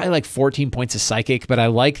is probably like 14 points of psychic, but I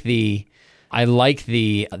like the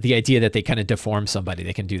idea that they kind of deform somebody.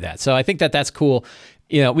 They can do that. So I think that's cool.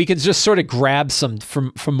 You know, we could just sort of grab some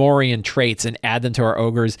Fomorian traits and add them to our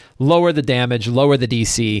ogres, lower the damage, lower the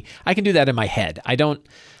DC. I can do that in my head. I don't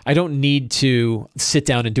need to sit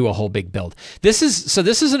down and do a whole big build. This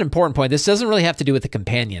is an important point. This doesn't really have to do with the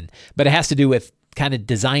companion, but it has to do with kind of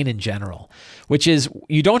design in general, which is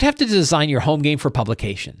you don't have to design your home game for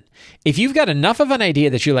publication. If you've got enough of an idea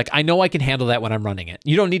that you're like, I know I can handle that when I'm running it,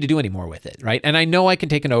 you don't need to do any more with it, right? And I know I can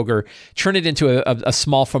take an ogre, turn it into a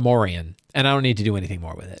small Fomorian, and I don't need to do anything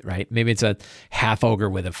more with it, right? Maybe it's a half ogre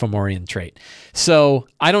with a Fomorian trait. So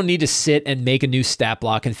I don't need to sit and make a new stat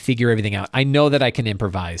block and figure everything out. I know that I can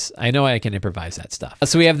improvise. I know I can improvise that stuff.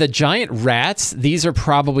 So we have the giant rats. These are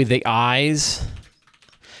probably the eyes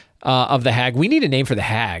of the hag. We need a name for the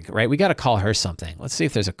hag, right? We got to call her something. Let's see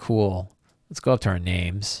if there's let's go up to our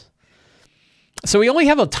names. So we only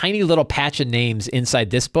have a tiny little patch of names inside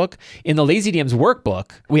this book. In the Lazy DM's workbook,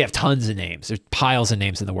 we have tons of names. There's piles of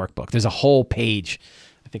names in the workbook. There's a whole page.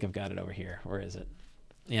 I think I've got it over here. Where is it?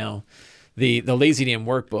 You know, the Lazy DM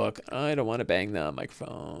workbook. I don't want to bang the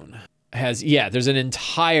microphone. There's an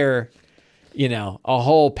entire, a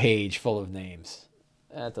whole page full of names.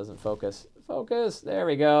 That doesn't focus. Focus. There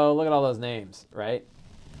we go. Look at all those names, right?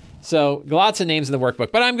 So lots of names in the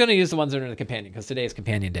workbook, but I'm going to use the ones that are in the companion because today is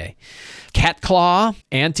companion day. Catclaw,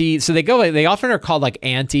 auntie. So they often are called like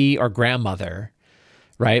auntie or grandmother,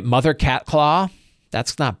 right? Mother Catclaw.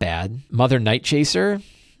 That's not bad. Mother Nightchaser.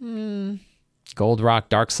 Gold Rock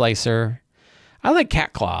Dark Slicer. I like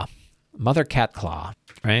Catclaw. Mother Catclaw,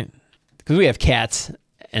 right? Because we have cats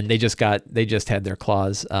and they just had their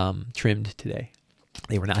claws trimmed today.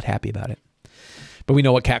 They were not happy about it. But we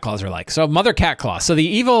know what cat claws are like. So Mother Catclaw. So the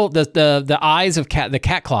evil, the eyes of cat, the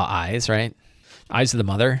Catclaw eyes, right? Eyes of the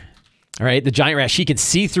mother, right? The giant rat, she can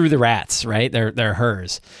see through the rats, right? They're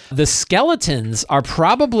hers. The skeletons are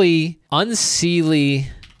probably unseelie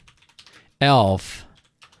elf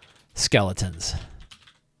skeletons,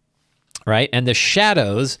 right? And the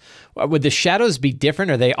shadows, would the shadows be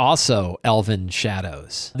different? Or are they also elven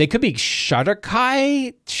shadows? They could be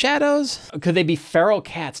Shudderkai shadows. Could they be feral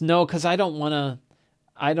cats? No, because they're not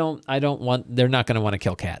going to want to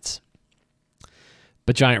kill cats.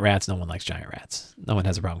 But giant rats, no one likes giant rats. No one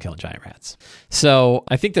has a problem killing giant rats. So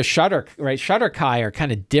I think the Shudderkai are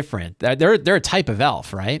kind of different. They're a type of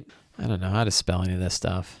elf, right? I don't know how to spell any of this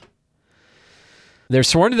stuff. They're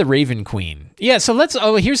sworn to the Raven Queen. Yeah,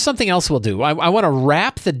 so here's something else we'll do. I want to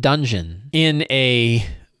wrap the dungeon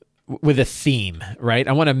with a theme, right?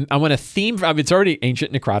 I want a theme. It's already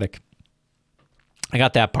ancient necrotic. I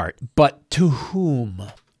got that part. But to whom?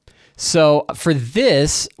 So for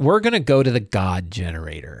this, we're going to go to the God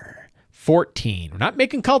generator. 14. We're not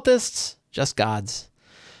making cultists, just gods.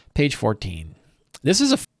 Page 14. This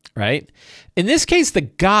is right? In this case, the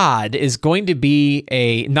god is going to be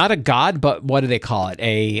not a god, but what do they call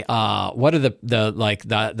it? What are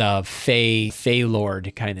the Fey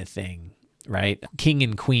Lord kind of thing, right? King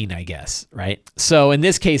and queen, I guess, right? So in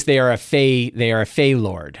this case, they are a Fey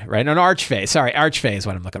Lord, right? An Archfey. Sorry, Archfey is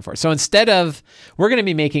what I'm looking for. So we're going to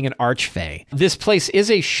be making an Archfey. This place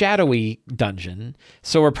is a shadowy dungeon,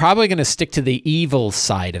 so we're probably going to stick to the evil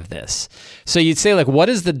side of this. So you'd say, like, what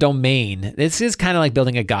is the domain? This is kind of like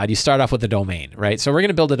building a god. You start off with a domain, right? So we're going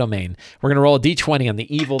to build a domain. We're going to roll a d20 on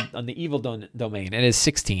the evil domain. It is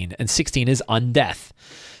 16, and 16 is undeath.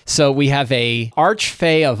 So we have a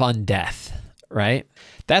Archfey of undeath, right?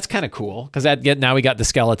 That's kind of cool because now we got the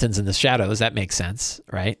skeletons and the shadows. That makes sense,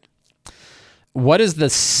 right? What is the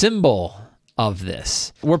symbol of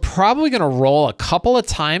this? We're probably going to roll a couple of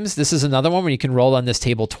times. This is another one where you can roll on this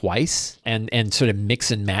table twice and sort of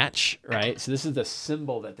mix and match, right? So this is the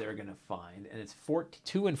symbol that they're going to find, and it's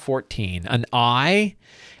 2 and 14, an eye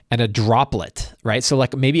and a droplet, right? So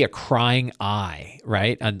like maybe a crying eye,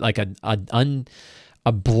 right?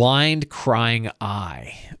 A blind crying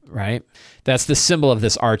eye, right? That's the symbol of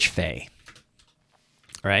this Archfey,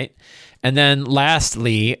 right? And then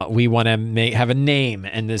lastly, we want to have a name.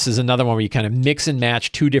 And this is another one where you kind of mix and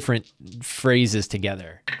match two different phrases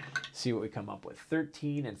together. See what we come up with.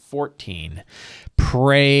 13 and 14.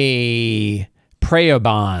 Preobon,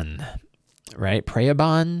 right?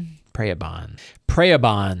 Preobon.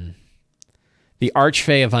 The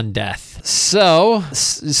Archfey of Undeath. So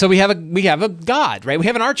we have a god, right? We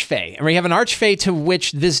have an Archfey, and we have an Archfey to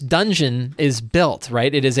which this dungeon is built,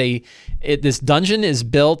 right? This dungeon is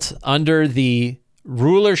built under the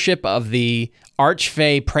rulership of the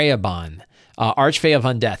Archfey Preobon, Archfey of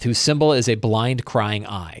Undeath, whose symbol is a blind crying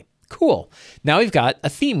eye. Cool. Now we've got a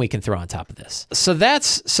theme we can throw on top of this. So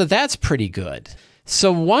that's pretty good.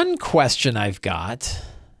 So one question I've got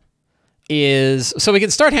is, so we can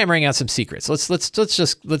start hammering out some secrets. Let's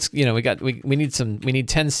we need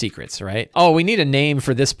 10 secrets, right? Oh, we need a name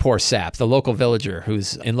for this poor sap, the local villager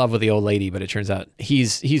who's in love with the old lady, but it turns out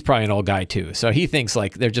he's probably an old guy too. So he thinks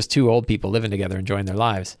like they're just two old people living together enjoying their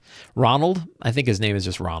lives. Ronald, I think his name is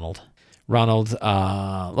just Ronald. Ronald,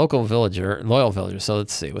 loyal villager. So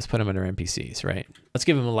let's see. Let's put him under NPCs, right? Let's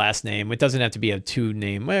give him a last name. It doesn't have to be a two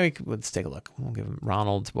name. Let's take a look. We'll give him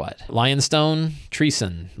Ronald what? Lionstone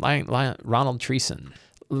Treason. Ronald Treason.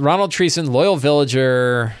 Ronald Treason, loyal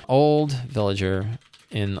villager, old villager,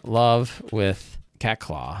 in love with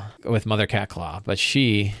Mother Catclaw. But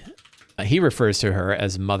he refers to her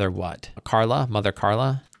as Mother what? Mother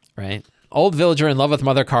Carla, right? Old villager in love with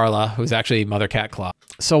Mother Carla, who's actually Mother Catclaw.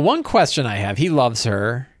 So one question I have, he loves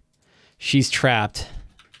her. She's trapped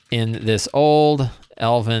in this old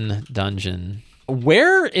elven dungeon.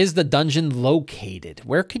 Where is the dungeon located?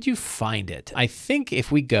 Where could you find it? I think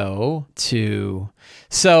if we go to,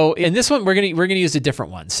 so in this one, we're gonna use a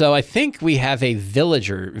different one. So I think we have a village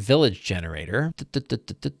generator.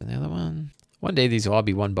 The other one day these will all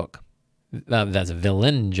be one book. That's a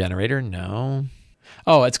villain generator. No.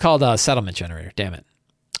 Oh, it's called a settlement generator. Damn it.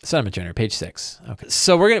 Settlement generator, page 6. Okay.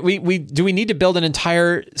 So we're gonna do we need to build an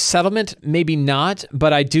entire settlement? Maybe not,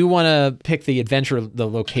 but I do want to pick the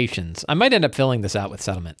locations. I might end up filling this out with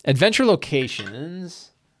settlement. Adventure locations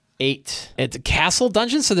 8. It's a castle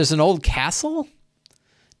dungeon, so there's an old castle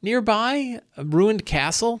nearby, a ruined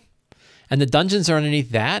castle, and the dungeons are underneath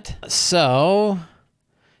that. So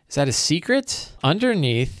is that a secret?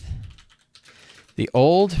 Underneath the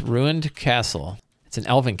old ruined castle. It's an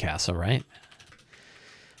elven castle, right?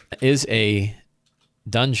 Is a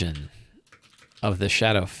dungeon of the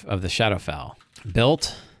Shadowfell,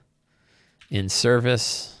 built in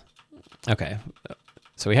service. Okay,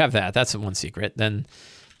 so we have that. That's one secret. Then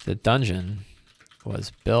the dungeon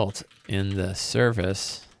was built in the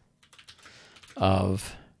service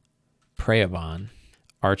of Preobon,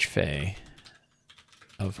 Archfey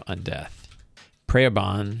of Undeath.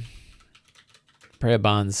 Preobon's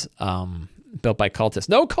built by cultists.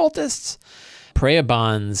 No cultists!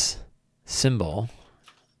 Preobon's sigil,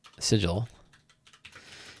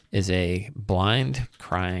 is a blind,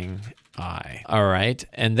 crying eye. All right,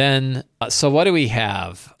 and then, so what do we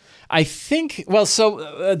have? I think, well,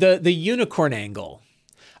 so the unicorn angle.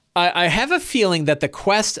 I have a feeling that the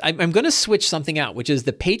quest, I'm going to switch something out, which is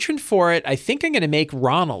the patron for it. I think I'm going to make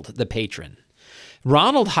Ronald the patron.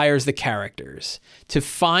 Ronald hires the characters to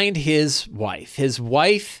find his wife. His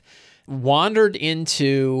wife wandered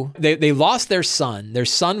into, they lost their son. Their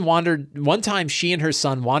son wandered, one time she and her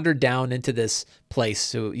son wandered down into this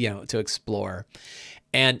place to explore.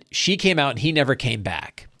 And she came out and he never came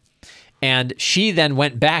back. And she then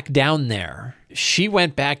went back down there.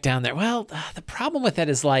 Well, the problem with that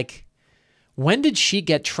is, like, when did she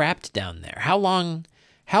get trapped down there? How long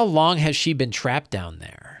has she been trapped down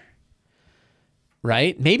there?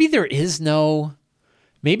 Right? Maybe there is no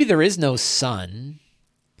son.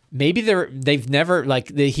 Maybe they've never,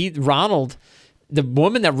 like, Ronald, the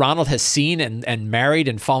woman that Ronald has seen and married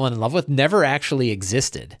and fallen in love with never actually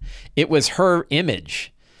existed. It was her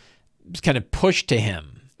image kind of pushed to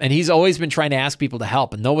him. And he's always been trying to ask people to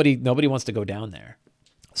help, and nobody wants to go down there.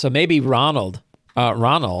 So maybe Ronald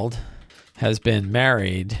has been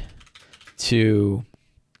married to,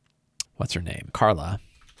 what's her name? Carla,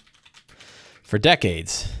 for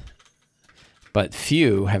decades. But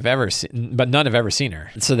none have ever seen her.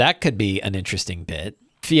 So that could be an interesting bit.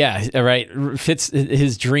 Yeah, right. Fits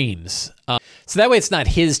his dreams. So that way it's not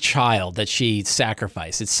his child that she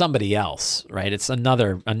sacrificed. It's somebody else, right? It's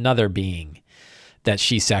another being that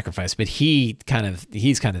she sacrificed, but he's kind of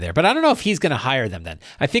there. But I don't know if he's going to hire them then.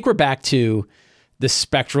 I think we're back to the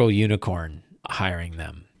spectral unicorn hiring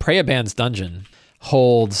them. Preobon's dungeon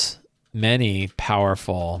holds many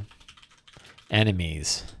powerful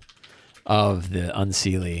enemies of the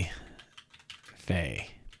Unseelie Fae,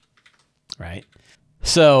 right?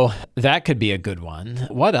 So that could be a good one.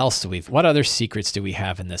 What other secrets do we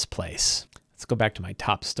have in this place? Let's go back to my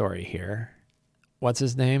top story here. What's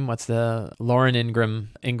his name? What's the Lauren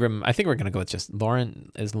Ingram? I think we're going to go with just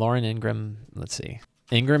Lauren. Is Lauren Ingram? Let's see.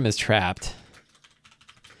 Ingram is trapped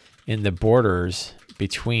in the borders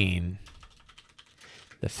between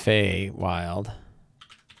the Feywild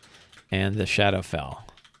and the Shadowfell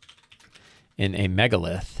in a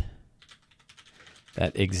megalith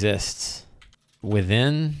that exists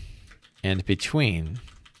within and between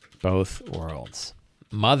both worlds.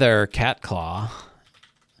 Mother Catclaw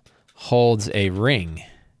holds a ring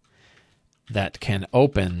that can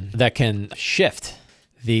shift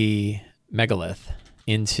the megalith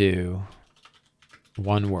into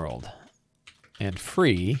one world and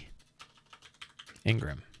free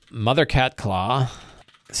Ingram. Mother Catclaw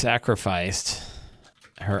sacrificed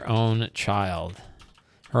her own child,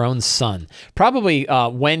 her own son, probably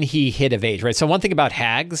when he hit of age, right? So one thing about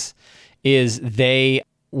hags is they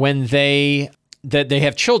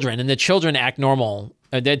have children, and the children act normal.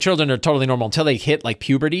 The children are totally normal until they hit like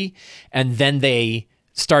puberty, and then they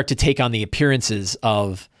start to take on the appearances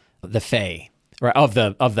of the fae, right? Of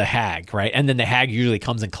the hag, right? And then the hag usually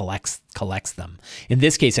comes and collects them. In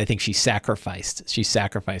this case, I think she sacrificed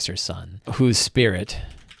her son, whose spirit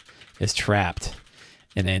is trapped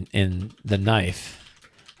in the knife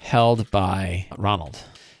held by Ronald.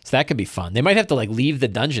 So that could be fun. They might have to like leave the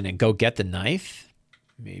dungeon and go get the knife,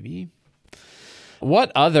 maybe.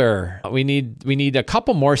 What other? We need a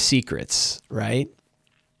couple more secrets, right?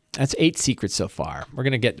 That's 8 secrets so far.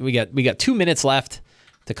 We got 2 minutes left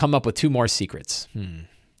to come up with 2 more secrets.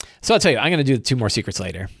 So I'll tell you, I'm going to do 2 more secrets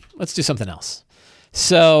later. Let's do something else.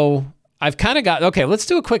 So I've kind of got, okay, let's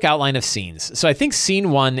do a quick outline of scenes. So I think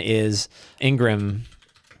scene 1 is Ingram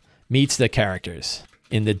meets the characters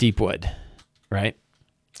in the Deepwood, right?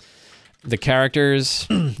 The characters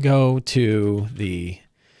go to the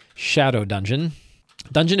Shadow Dungeon.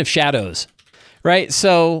 Dungeon of Shadows, right?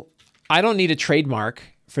 So I don't need a trademark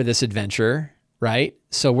for this adventure, right?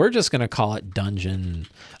 So we're just going to call it Dungeon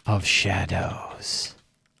of Shadows,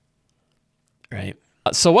 right?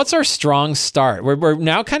 So what's our strong start? We're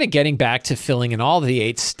now kind of getting back to filling in all the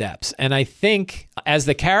 8 steps. And I think as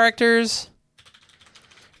the characters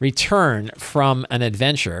return from an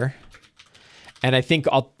adventure, and I think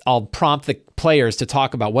I'll prompt the players to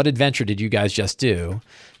talk about what adventure did you guys just do.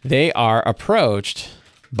 They are approached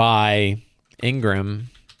by Ingram,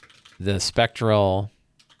 the spectral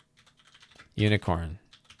unicorn,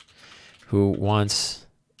 who wants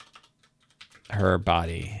her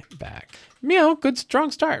body back. You know, good strong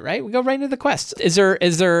start, right? We go right into the quest. Is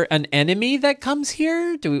there an enemy that comes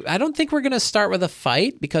here? I don't think we're gonna start with a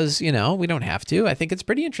fight because, you know, we don't have to. I think it's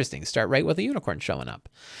pretty interesting to start right with a unicorn showing up.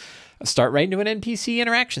 Start right into an NPC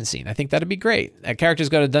interaction scene. I think that'd be great. Characters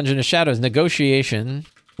go to Dungeon of Shadows. Negotiation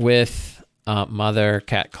with Mother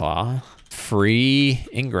Catclaw. Free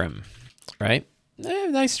Ingram, right?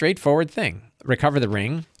 Nice straightforward thing. Recover the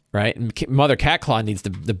ring, right? And Mother Catclaw needs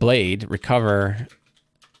the blade. Recover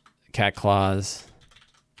Catclaw's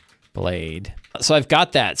blade. So I've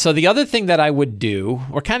got that. So the other thing that I would do,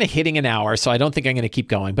 we're kind of hitting an hour, so I don't think I'm going to keep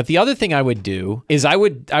going. But the other thing I would do is I'm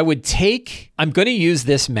going to use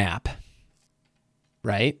this map,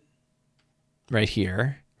 right? Right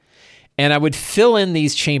here. And I would fill in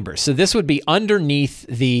these chambers. So this would be underneath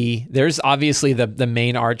there's obviously the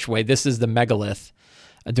main archway. This is the megalith.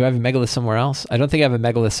 Do I have a megalith somewhere else? I don't think I have a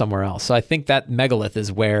megalith somewhere else. So I think that megalith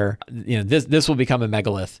is where, you know, this will become a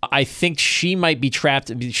megalith. I think she might be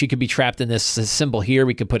trapped. She could be trapped in this symbol here.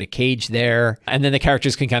 We could put a cage there. And then the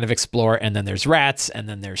characters can kind of explore. And then there's rats. And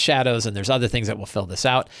then there's shadows. And there's other things that will fill this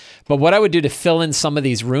out. But what I would do to fill in some of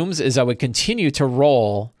these rooms is I would continue to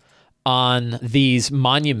roll on these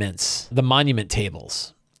monuments, the monument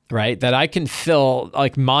tables, right? That I can fill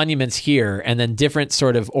like monuments here and then different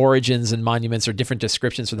sort of origins and monuments or different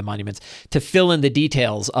descriptions for the monuments to fill in the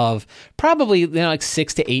details of probably, you know, like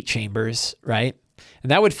 6 to 8 chambers, right? And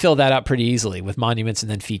that would fill that out pretty easily with monuments and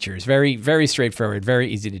then features. Very, very straightforward, very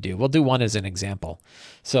easy to do. We'll do one as an example.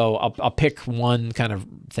 So I'll pick one kind of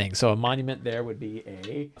thing. So a monument there would be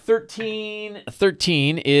a 13.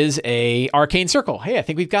 13 is a arcane circle. Hey, I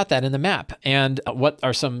think we've got that in the map. And what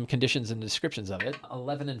are some conditions and descriptions of it?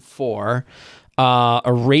 11 and 4, a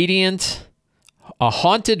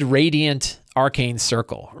haunted radiant arcane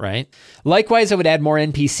circle, right? Likewise, I would add more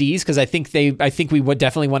NPCs because I think we would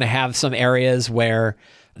definitely want to have some areas where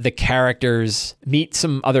the characters meet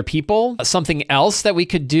some other people. Something else that we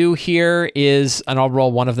could do here is, and I'll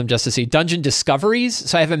roll one of them just to see, dungeon discoveries.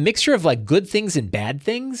 So I have a mixture of like good things and bad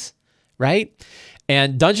things, right?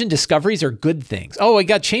 And dungeon discoveries are good things. Oh, I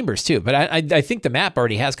got chambers too, but I think the map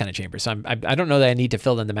already has kind of chambers. So I don't know that I need to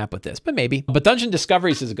fill in the map with this, but maybe. But dungeon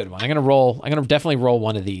discoveries is a good one. I'm gonna definitely roll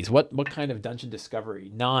one of these. What kind of dungeon discovery?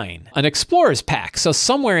 9. An explorer's pack. So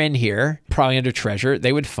somewhere in here, probably under treasure,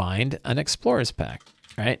 they would find an explorer's pack.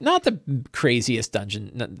 Right? Not the craziest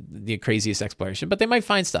dungeon, not the craziest exploration, but they might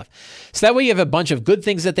find stuff. So that way you have a bunch of good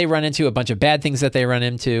things that they run into, a bunch of bad things that they run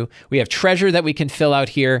into. We have treasure that we can fill out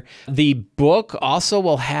here. The book also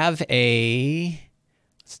will have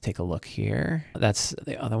let's take a look here. That's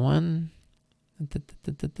the other one.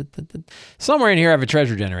 Somewhere in here I have a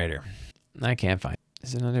treasure generator. I can't find it.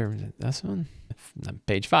 Is it under this one?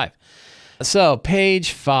 Page 5. So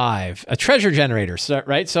page 5, a treasure generator,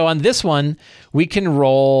 right? So on this one, we can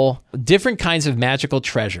roll different kinds of magical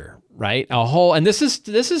treasure, right? And this is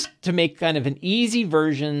to make kind of an easy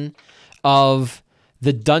version of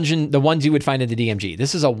the dungeon, the ones you would find in the DMG.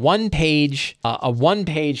 This is a one-page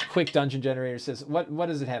quick dungeon generator. It says, what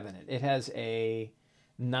does it have in it? It has a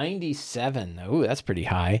 97. Oh, that's pretty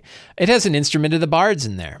high. It has an instrument of the bards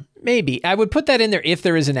in there. Maybe I would put that in there if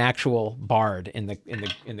there is an actual bard in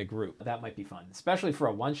the group. That might be fun, especially for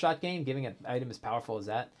a one-shot game. Giving an item as powerful as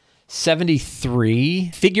that.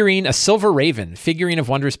 73 figurine, a silver raven, figurine of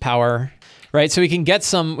wondrous power. Right, so we can get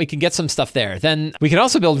some stuff there. Then we can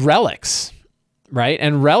also build relics, right?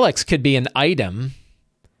 And relics could be an item.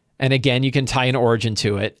 And again, you can tie an origin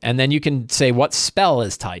to it. And then you can say what spell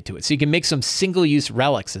is tied to it. So you can make some single-use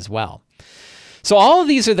relics as well. So all of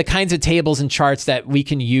these are the kinds of tables and charts that we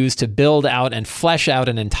can use to build out and flesh out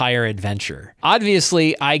an entire adventure.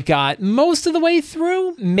 Obviously, I got most of the way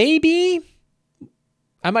through. Maybe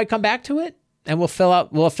I might come back to it and we'll fill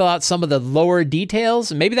out some of the lower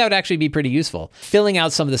details. Maybe that would actually be pretty useful. Filling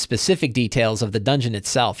out some of the specific details of the dungeon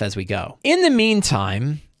itself as we go. In the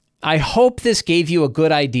meantime, I hope this gave you a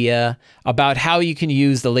good idea about how you can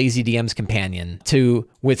use the Lazy DM's Companion to,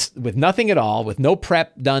 with nothing at all, with no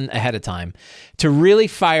prep done ahead of time, to really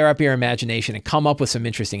fire up your imagination and come up with some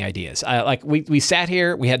interesting ideas. Like we sat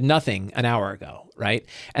here, we had nothing an hour ago, right?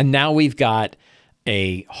 And now we've got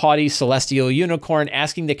a haughty celestial unicorn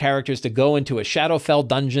asking the characters to go into a Shadowfell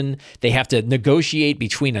dungeon. They have to negotiate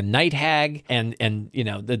between a night hag and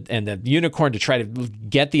the unicorn to try to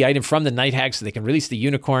get the item from the night hag so they can release the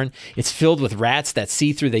unicorn. It's filled with rats that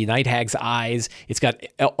see through the night hag's eyes. It's got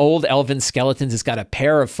old elven skeletons. It's got a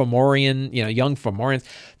pair of Fomorian, young Fomorians.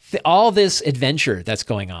 All this adventure that's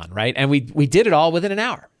going on, right? And we did it all within an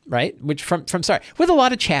hour, right? Which with a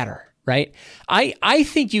lot of chatter. Right? I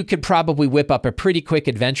think you could probably whip up a pretty quick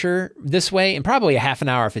adventure this way in probably a half an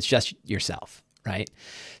hour if it's just yourself, right?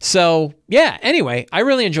 So yeah, anyway, I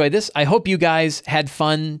really enjoyed this. I hope you guys had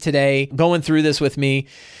fun today going through this with me,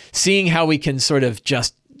 seeing how we can sort of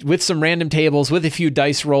just, with some random tables, with a few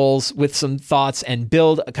dice rolls, with some thoughts, and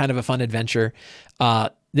build a kind of a fun adventure.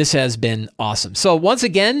 This has been awesome. So once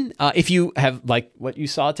again, if you have liked what you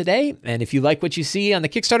saw today, and if you like what you see on the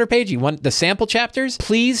Kickstarter page, you want the sample chapters,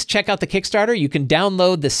 please check out the Kickstarter. You can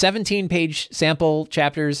download the 17-page sample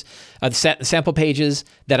chapters, sample pages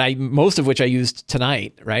that most of which I used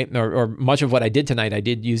tonight, right? Or much of what I did tonight, I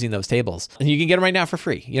did using those tables. And you can get them right now for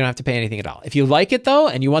free. You don't have to pay anything at all. If you like it though,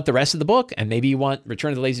 and you want the rest of the book, and maybe you want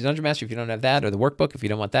Return of the Lazy Dungeon Master if you don't have that, or the workbook if you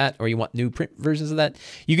don't want that, or you want new print versions of that,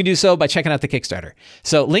 you can do so by checking out the Kickstarter.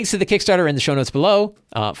 So links to the Kickstarter are in the show notes below.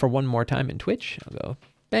 For one more time in Twitch, I'll go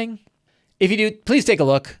bang. If you do, please take a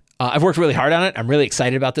look. I've worked really hard on it. I'm really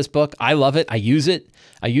excited about this book. I love it. I use it.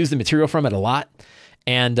 I use the material from it a lot.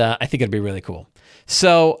 And I think it'll be really cool.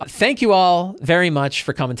 So thank you all very much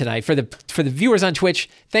for coming tonight. For the viewers on Twitch,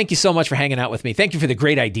 thank you so much for hanging out with me. Thank you for the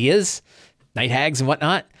great ideas, night hags and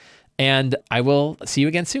whatnot. And I will see you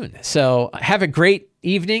again soon. So have a great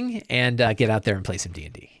evening and get out there and play some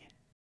D&D.